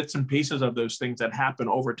 you have bits and pieces of those things that happen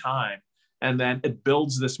over time, and then it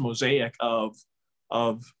builds this mosaic of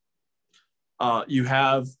you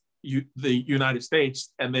have the United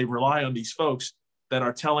States, and they rely on these folks that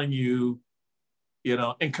are telling you,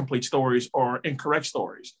 incomplete stories or incorrect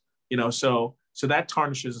stories, so that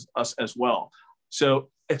tarnishes us as well. So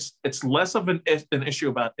it's less of an issue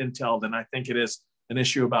about intel than I think it is an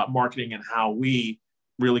issue about marketing and how we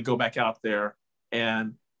really go back out there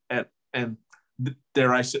and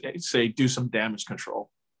dare I say, do some damage control.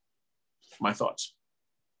 My thoughts.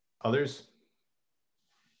 Others?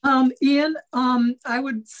 Ian, I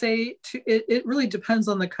would say it really depends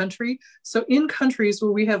on the country. So in countries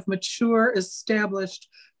where we have mature, established,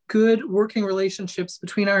 good working relationships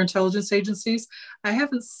between our intelligence agencies, I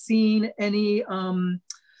haven't seen any,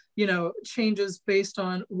 changes based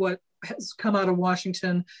on what has come out of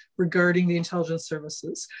Washington regarding the intelligence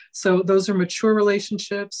services. So those are mature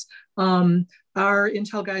relationships. Our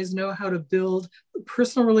intel guys know how to build a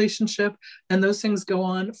personal relationship, and those things go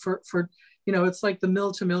on for it's like the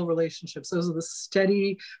mill-to-mill relationships. Those are the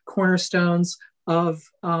steady cornerstones of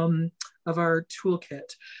our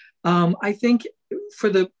toolkit. I think to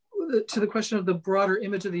the question of the broader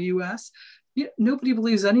image of the U.S., nobody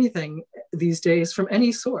believes anything these days from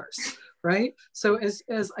any source, right? So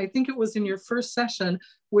as I think it was in your first session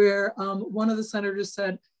where one of the senators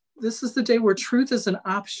said, this is the day where truth is an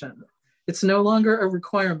option. It's no longer a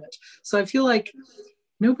requirement. So I feel like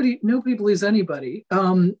nobody believes anybody.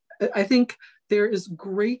 I think there is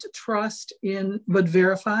great trust but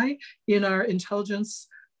verify in our intelligence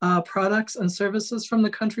products and services from the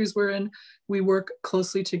countries wherein we work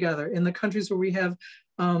closely together. In the countries where we have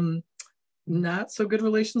not so good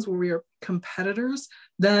relations, where we are competitors,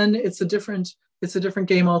 then it's a different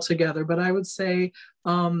game altogether. But I would say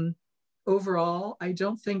overall, I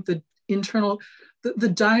don't think the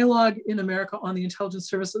dialogue in America on the intelligence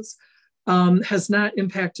services has not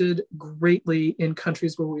impacted greatly in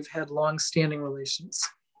countries where we've had long-standing relations.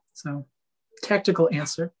 So, tactical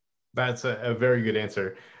answer. That's a very good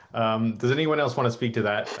answer. Does anyone else want to speak to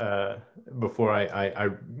that before I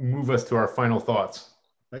move us to our final thoughts?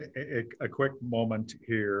 A quick moment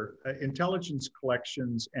here. Intelligence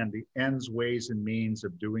collections and the ends, ways, and means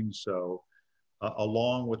of doing so,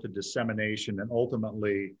 along with the dissemination and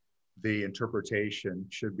ultimately the interpretation,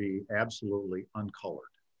 should be absolutely uncolored.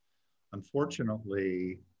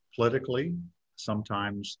 Unfortunately, politically,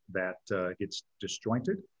 sometimes that gets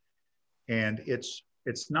disjointed. And it's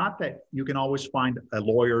not that you can always find a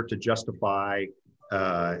lawyer to justify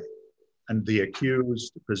and the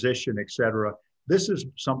accused position, et cetera. This is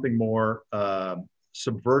something more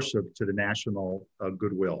subversive to the national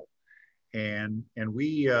goodwill. And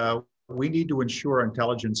we need to ensure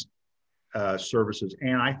intelligence services,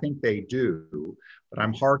 and I think they do, but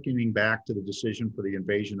I'm hearkening back to the decision for the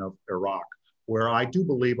invasion of Iraq, where I do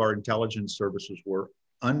believe our intelligence services were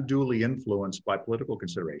unduly influenced by political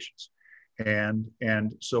considerations.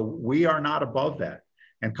 And so we are not above that.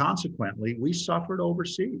 And consequently, we suffered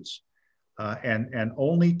overseas. And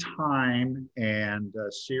only time and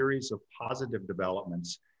a series of positive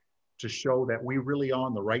developments to show that we really are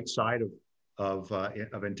on the right side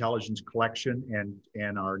of intelligence collection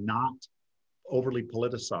and are not overly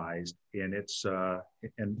politicized in its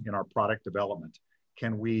in our product development.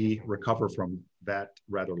 Can we recover from that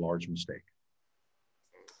rather large mistake?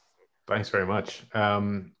 Thanks very much.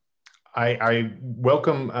 I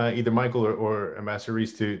welcome either Michael or Ambassador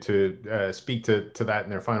Reiss to speak to that in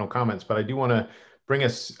their final comments, but I do want to bring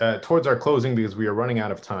us towards our closing because we are running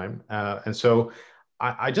out of time. And so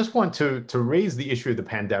I just want to raise the issue of the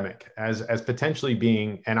pandemic as potentially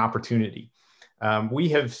being an opportunity. We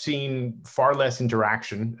have seen far less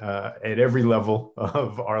interaction at every level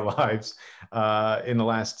of our lives in the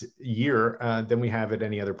last year than we have at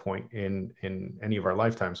any other point in any of our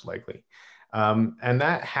lifetimes, likely. And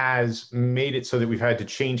that has made it so that we've had to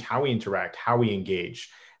change how we interact, how we engage,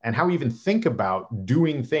 and how we even think about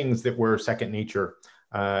doing things that were second nature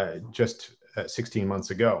just 16 months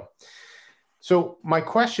ago. So my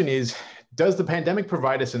question is, does the pandemic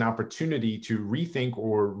provide us an opportunity to rethink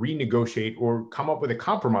or renegotiate or come up with a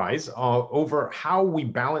compromise over how we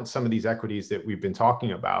balance some of these equities that we've been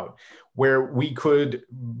talking about, where we could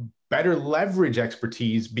better leverage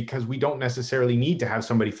expertise because we don't necessarily need to have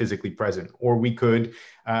somebody physically present, or we could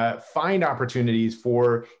find opportunities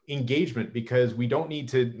for engagement because we don't need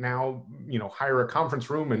to now, hire a conference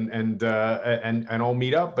room and all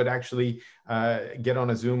meet up, but actually get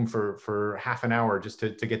on a Zoom for half an hour just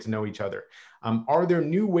to get to know each other. Are there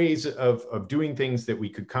new ways of doing things that we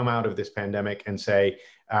could come out of this pandemic and say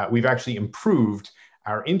we've actually improved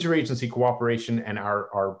our interagency cooperation and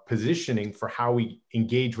our positioning for how we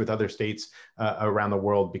engage with other states around the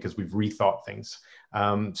world because we've rethought things?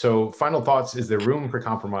 So final thoughts, is there room for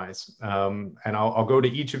compromise? And I'll go to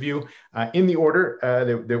each of you in the order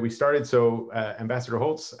that we started. So Ambassador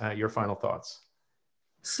Holtz, your final thoughts.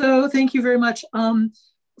 So thank you very much.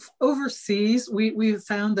 Overseas, we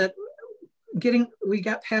found that we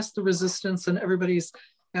got past the resistance and everybody's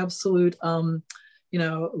absolute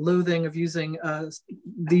loathing of using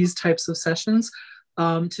these types of sessions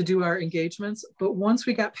to do our engagements. But once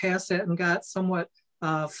we got past that and got somewhat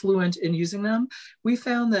fluent in using them, we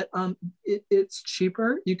found that it's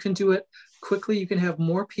cheaper. You can do it quickly. You can have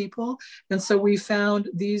more people. And so we found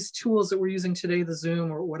these tools that we're using today, the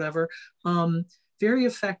Zoom or whatever, very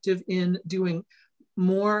effective in doing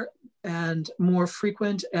more and more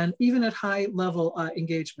frequent and even at high level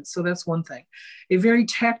engagement. So that's one thing. A very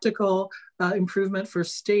tactical improvement for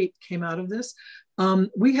state came out of this.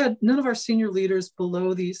 We had none of our senior leaders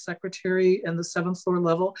below the secretary and the 7th floor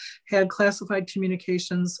level had classified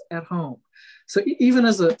communications at home. So even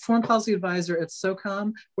as a foreign policy advisor at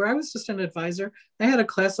SOCOM, where I was just an advisor, I had a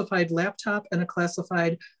classified laptop and a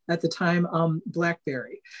classified, at the time,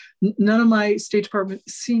 BlackBerry. None of my State Department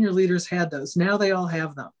senior leaders had those. Now they all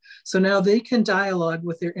have them. So now they can dialogue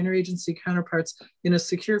with their interagency counterparts in a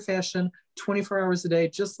secure fashion, 24 hours a day,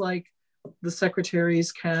 just like the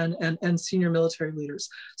secretaries can and senior military leaders.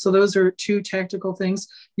 So those are two tactical things.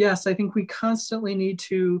 Yes, I think we constantly need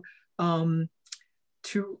to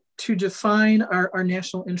define our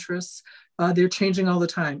national interests. They're changing all the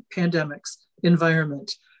time. Pandemics,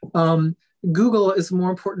 environment. Google is a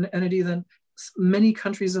more important entity than many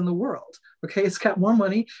countries in the world. Okay, it's got more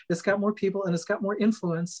money, it's got more people, and it's got more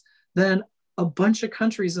influence than a bunch of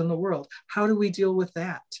countries in the world. How do we deal with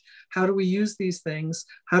that? How do we use these things?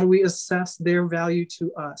 How do we assess their value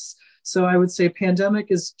to us? So I would say pandemic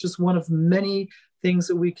is just one of many things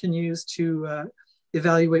that we can use to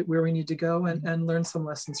evaluate where we need to go and learn some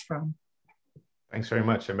lessons from. Thanks very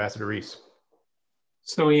much, Ambassador Reiss.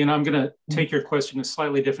 So Ian, I'm going to take your question in a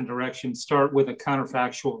slightly different direction, start with a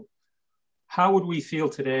counterfactual. How would we feel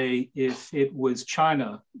today if it was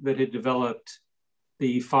China that had developed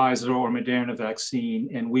the Pfizer or Moderna vaccine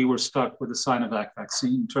and we were stuck with the Sinovac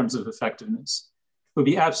vaccine in terms of effectiveness? It would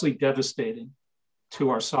be absolutely devastating to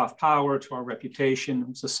our soft power, to our reputation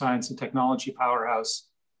as a science and technology powerhouse.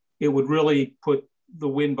 It would really put the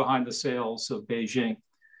wind behind the sails of Beijing.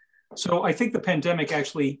 So I think the pandemic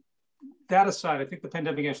actually, that aside, I think the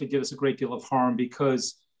pandemic actually did us a great deal of harm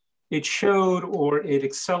because it showed or it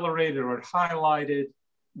accelerated or it highlighted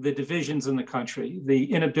the divisions in the country,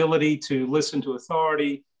 the inability to listen to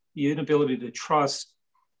authority, the inability to trust,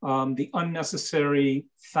 the unnecessary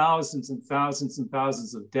thousands and thousands and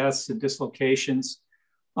thousands of deaths and dislocations.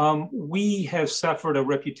 We have suffered a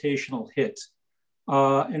reputational hit.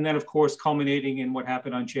 And then, of course, culminating in what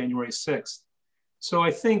happened on January 6th. So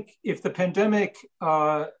I think if the pandemic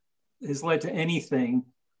has led to anything,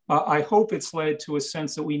 I hope it's led to a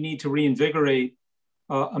sense that we need to reinvigorate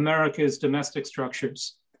America's domestic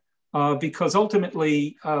structures. Because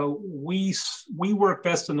ultimately, we work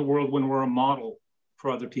best in the world when we're a model for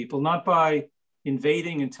other people, not by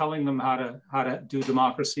invading and telling them how to do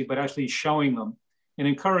democracy, but actually showing them and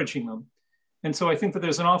encouraging them. And so I think that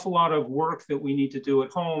there's an awful lot of work that we need to do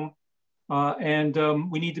at home,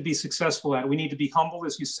 and we need to be successful at it. We need to be humble,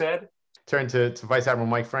 as you said. Turn to Vice Admiral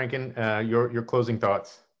Mike Franken, your closing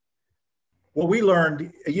thoughts. Well, we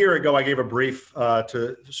learned a year ago, I gave a brief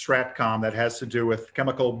to Stratcom that has to do with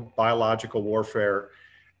chemical, biological warfare,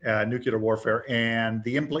 nuclear warfare, and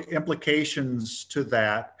the implications to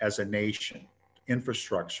that as a nation,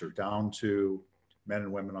 infrastructure down to men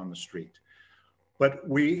and women on the street. But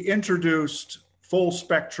we introduced full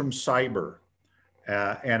spectrum cyber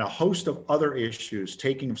and a host of other issues,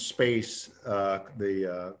 taking of space,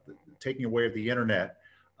 taking away of the internet,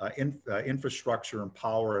 infrastructure and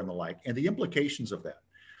power and the like, and the implications of that.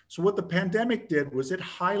 So what the pandemic did was it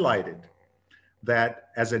highlighted that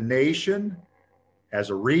as a nation, as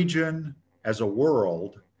a region, as a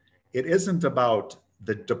world, it isn't about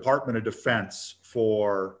the Department of Defense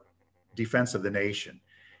for defense of the nation.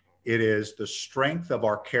 It is the strength of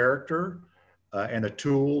our character and the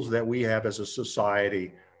tools that we have as a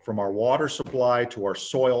society, from our water supply to our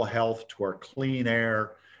soil health, to our clean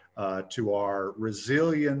air, to our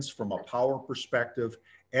resilience from a power perspective,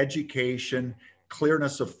 education,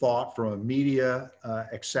 clearness of thought from a media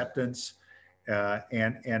acceptance,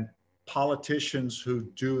 and politicians who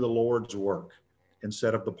do the Lord's work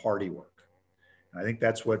instead of the party work. And I think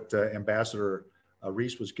that's what Ambassador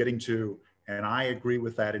Reiss was getting to, and I agree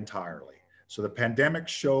with that entirely. So the pandemic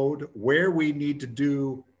showed where we need to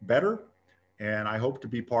do better, and I hope to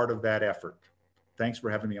be part of that effort. Thanks for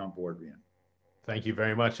having me on board, Ian. Thank you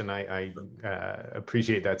very much, and I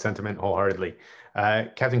appreciate that sentiment wholeheartedly.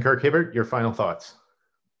 Captain Kirk Hibbert, your final thoughts.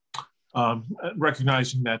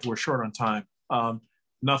 Recognizing that we're short on time,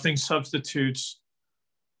 nothing substitutes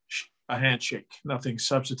a handshake. Nothing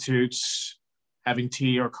substitutes having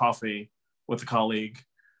tea or coffee with a colleague.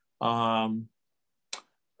 I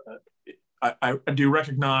do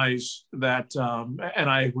recognize that, and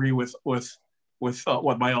I agree with what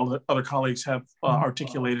my other colleagues have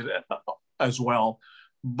articulated as well.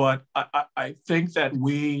 But I think that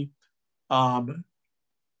we are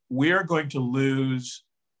going to lose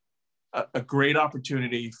a great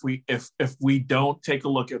opportunity if we don't take a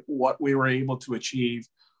look at what we were able to achieve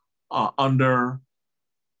under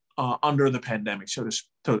the pandemic, so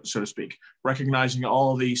to speak, recognizing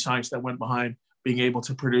all the science that went behind being able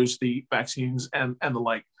to produce the vaccines and the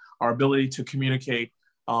like, our ability to communicate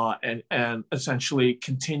and essentially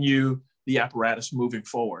continue the apparatus moving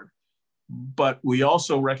forward. But we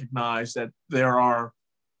also recognize that there are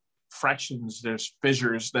fractions, there's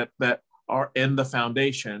fissures that are in the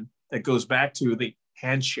foundation that goes back to the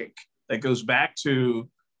handshake, that goes back to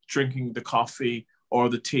drinking the coffee or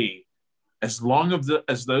the tea. As long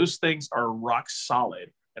as those things are rock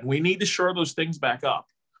solid, and we need to shore those things back up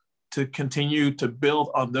to continue to build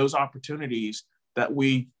on those opportunities that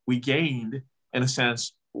we gained, in a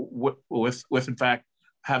sense, with in fact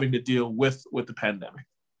having to deal with the pandemic.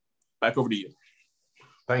 Back over to you.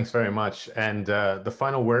 Thanks very much. And the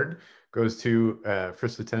final word goes to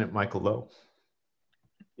First Lieutenant Michael Lowe.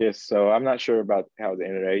 Yes, so I'm not sure about how the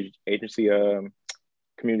interagency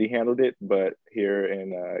community handled it, but here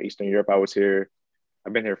in Eastern Europe,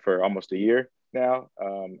 I've been here for almost a year now.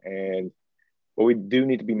 And what we do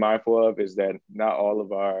need to be mindful of is that not all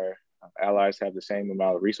of our allies have the same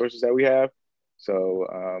amount of resources that we have. So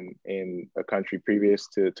in a country previous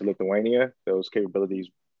to Lithuania, those capabilities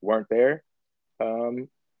weren't there. And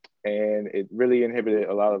it really inhibited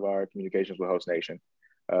a lot of our communications with host nation.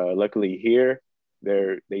 Luckily here,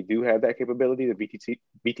 they do have that capability, the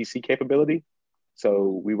VTC capability.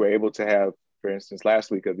 So we were able to have, for instance,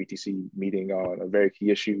 last week, a VTC meeting on a very key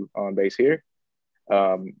issue on base here.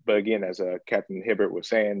 But again, as Captain Hibbert was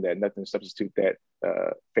saying, that nothing substitutes that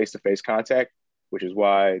face-to-face contact, which is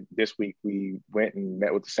why this week we went and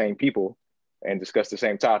met with the same people and discussed the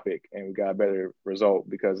same topic, and we got a better result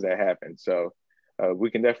because that happened. So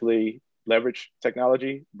we can definitely leverage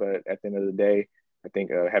technology, but at the end of the day, I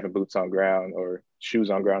think having boots on ground or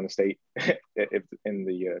shoes on ground in the state, if in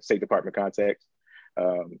the State Department context,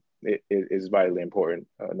 it is vitally important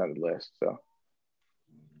nonetheless. So.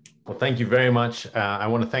 Well, thank you very much. I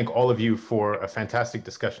want to thank all of you for a fantastic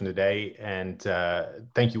discussion today, and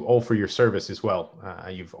thank you all for your service as well.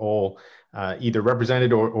 You've all either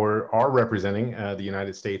represented or are representing the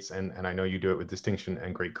United States, and I know you do it with distinction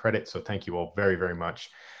and great credit, so thank you all very, very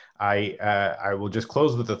much. I will just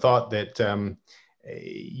close with the thought that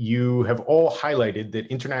you have all highlighted that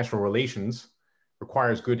international relations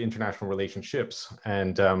requires good international relationships.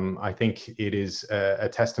 And I think it is a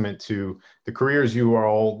testament to the careers you are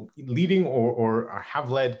all leading or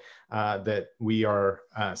have led that we are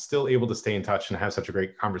still able to stay in touch and have such a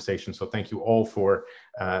great conversation. So thank you all for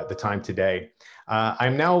the time today.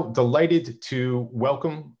 I'm now delighted to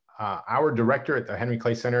welcome our director at the Henry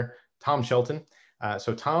Clay Center, Tom Shelton.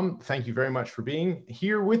 So Tom, thank you very much for being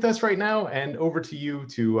here with us right now, and over to you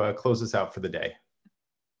to close us out for the day.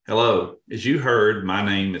 Hello, as you heard, my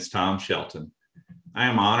name is Tom Shelton. I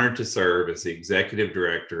am honored to serve as the Executive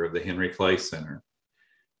Director of the Henry Clay Center.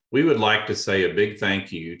 We would like to say a big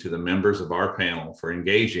thank you to the members of our panel for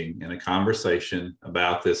engaging in a conversation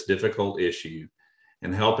about this difficult issue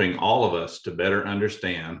and helping all of us to better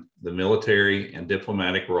understand the military and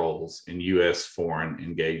diplomatic roles in U.S. foreign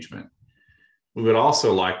engagement. We would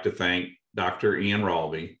also like to thank Dr. Ian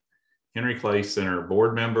Ralby, Henry Clay Center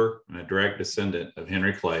board member and a direct descendant of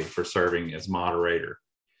Henry Clay, for serving as moderator.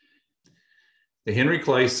 The Henry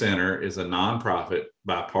Clay Center is a nonprofit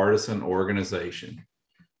bipartisan organization.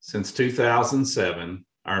 Since 2007,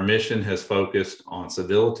 our mission has focused on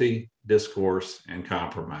civility, discourse, and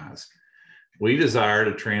compromise. We desire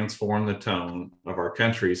to transform the tone of our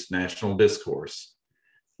country's national discourse.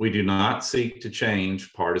 We do not seek to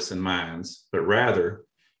change partisan minds, but rather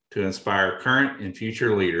to inspire current and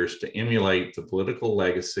future leaders to emulate the political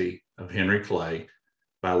legacy of Henry Clay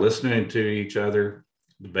by listening to each other,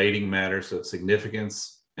 debating matters of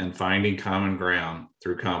significance, and finding common ground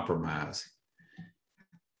through compromise.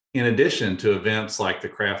 In addition to events like the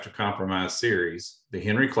Craft of Compromise series, the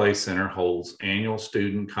Henry Clay Center holds annual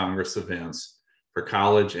Student Congress events for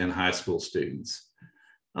college and high school students.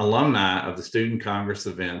 Alumni of the Student Congress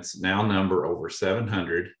events now number over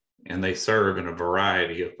 700, and they serve in a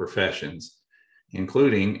variety of professions,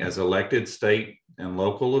 including as elected state and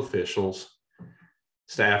local officials,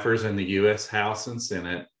 staffers in the U.S. House and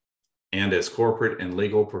Senate, and as corporate and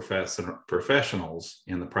legal professionals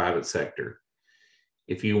in the private sector.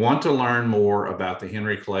 If you want to learn more about the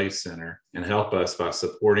Henry Clay Center and help us by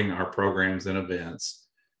supporting our programs and events,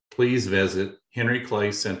 please visit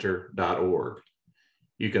henryclaycenter.org.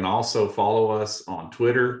 You can also follow us on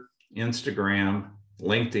Twitter, Instagram,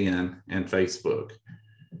 LinkedIn, and Facebook.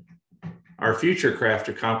 Our future Craft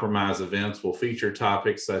of Compromise events will feature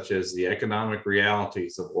topics such as the economic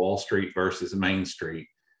realities of Wall Street versus Main Street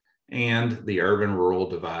and the urban-rural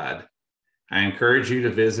divide. I encourage you to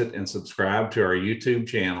visit and subscribe to our YouTube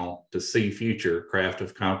channel to see future Craft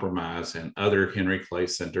of Compromise and other Henry Clay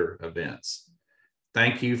Center events.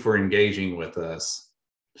 Thank you for engaging with us.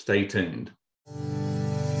 Stay tuned.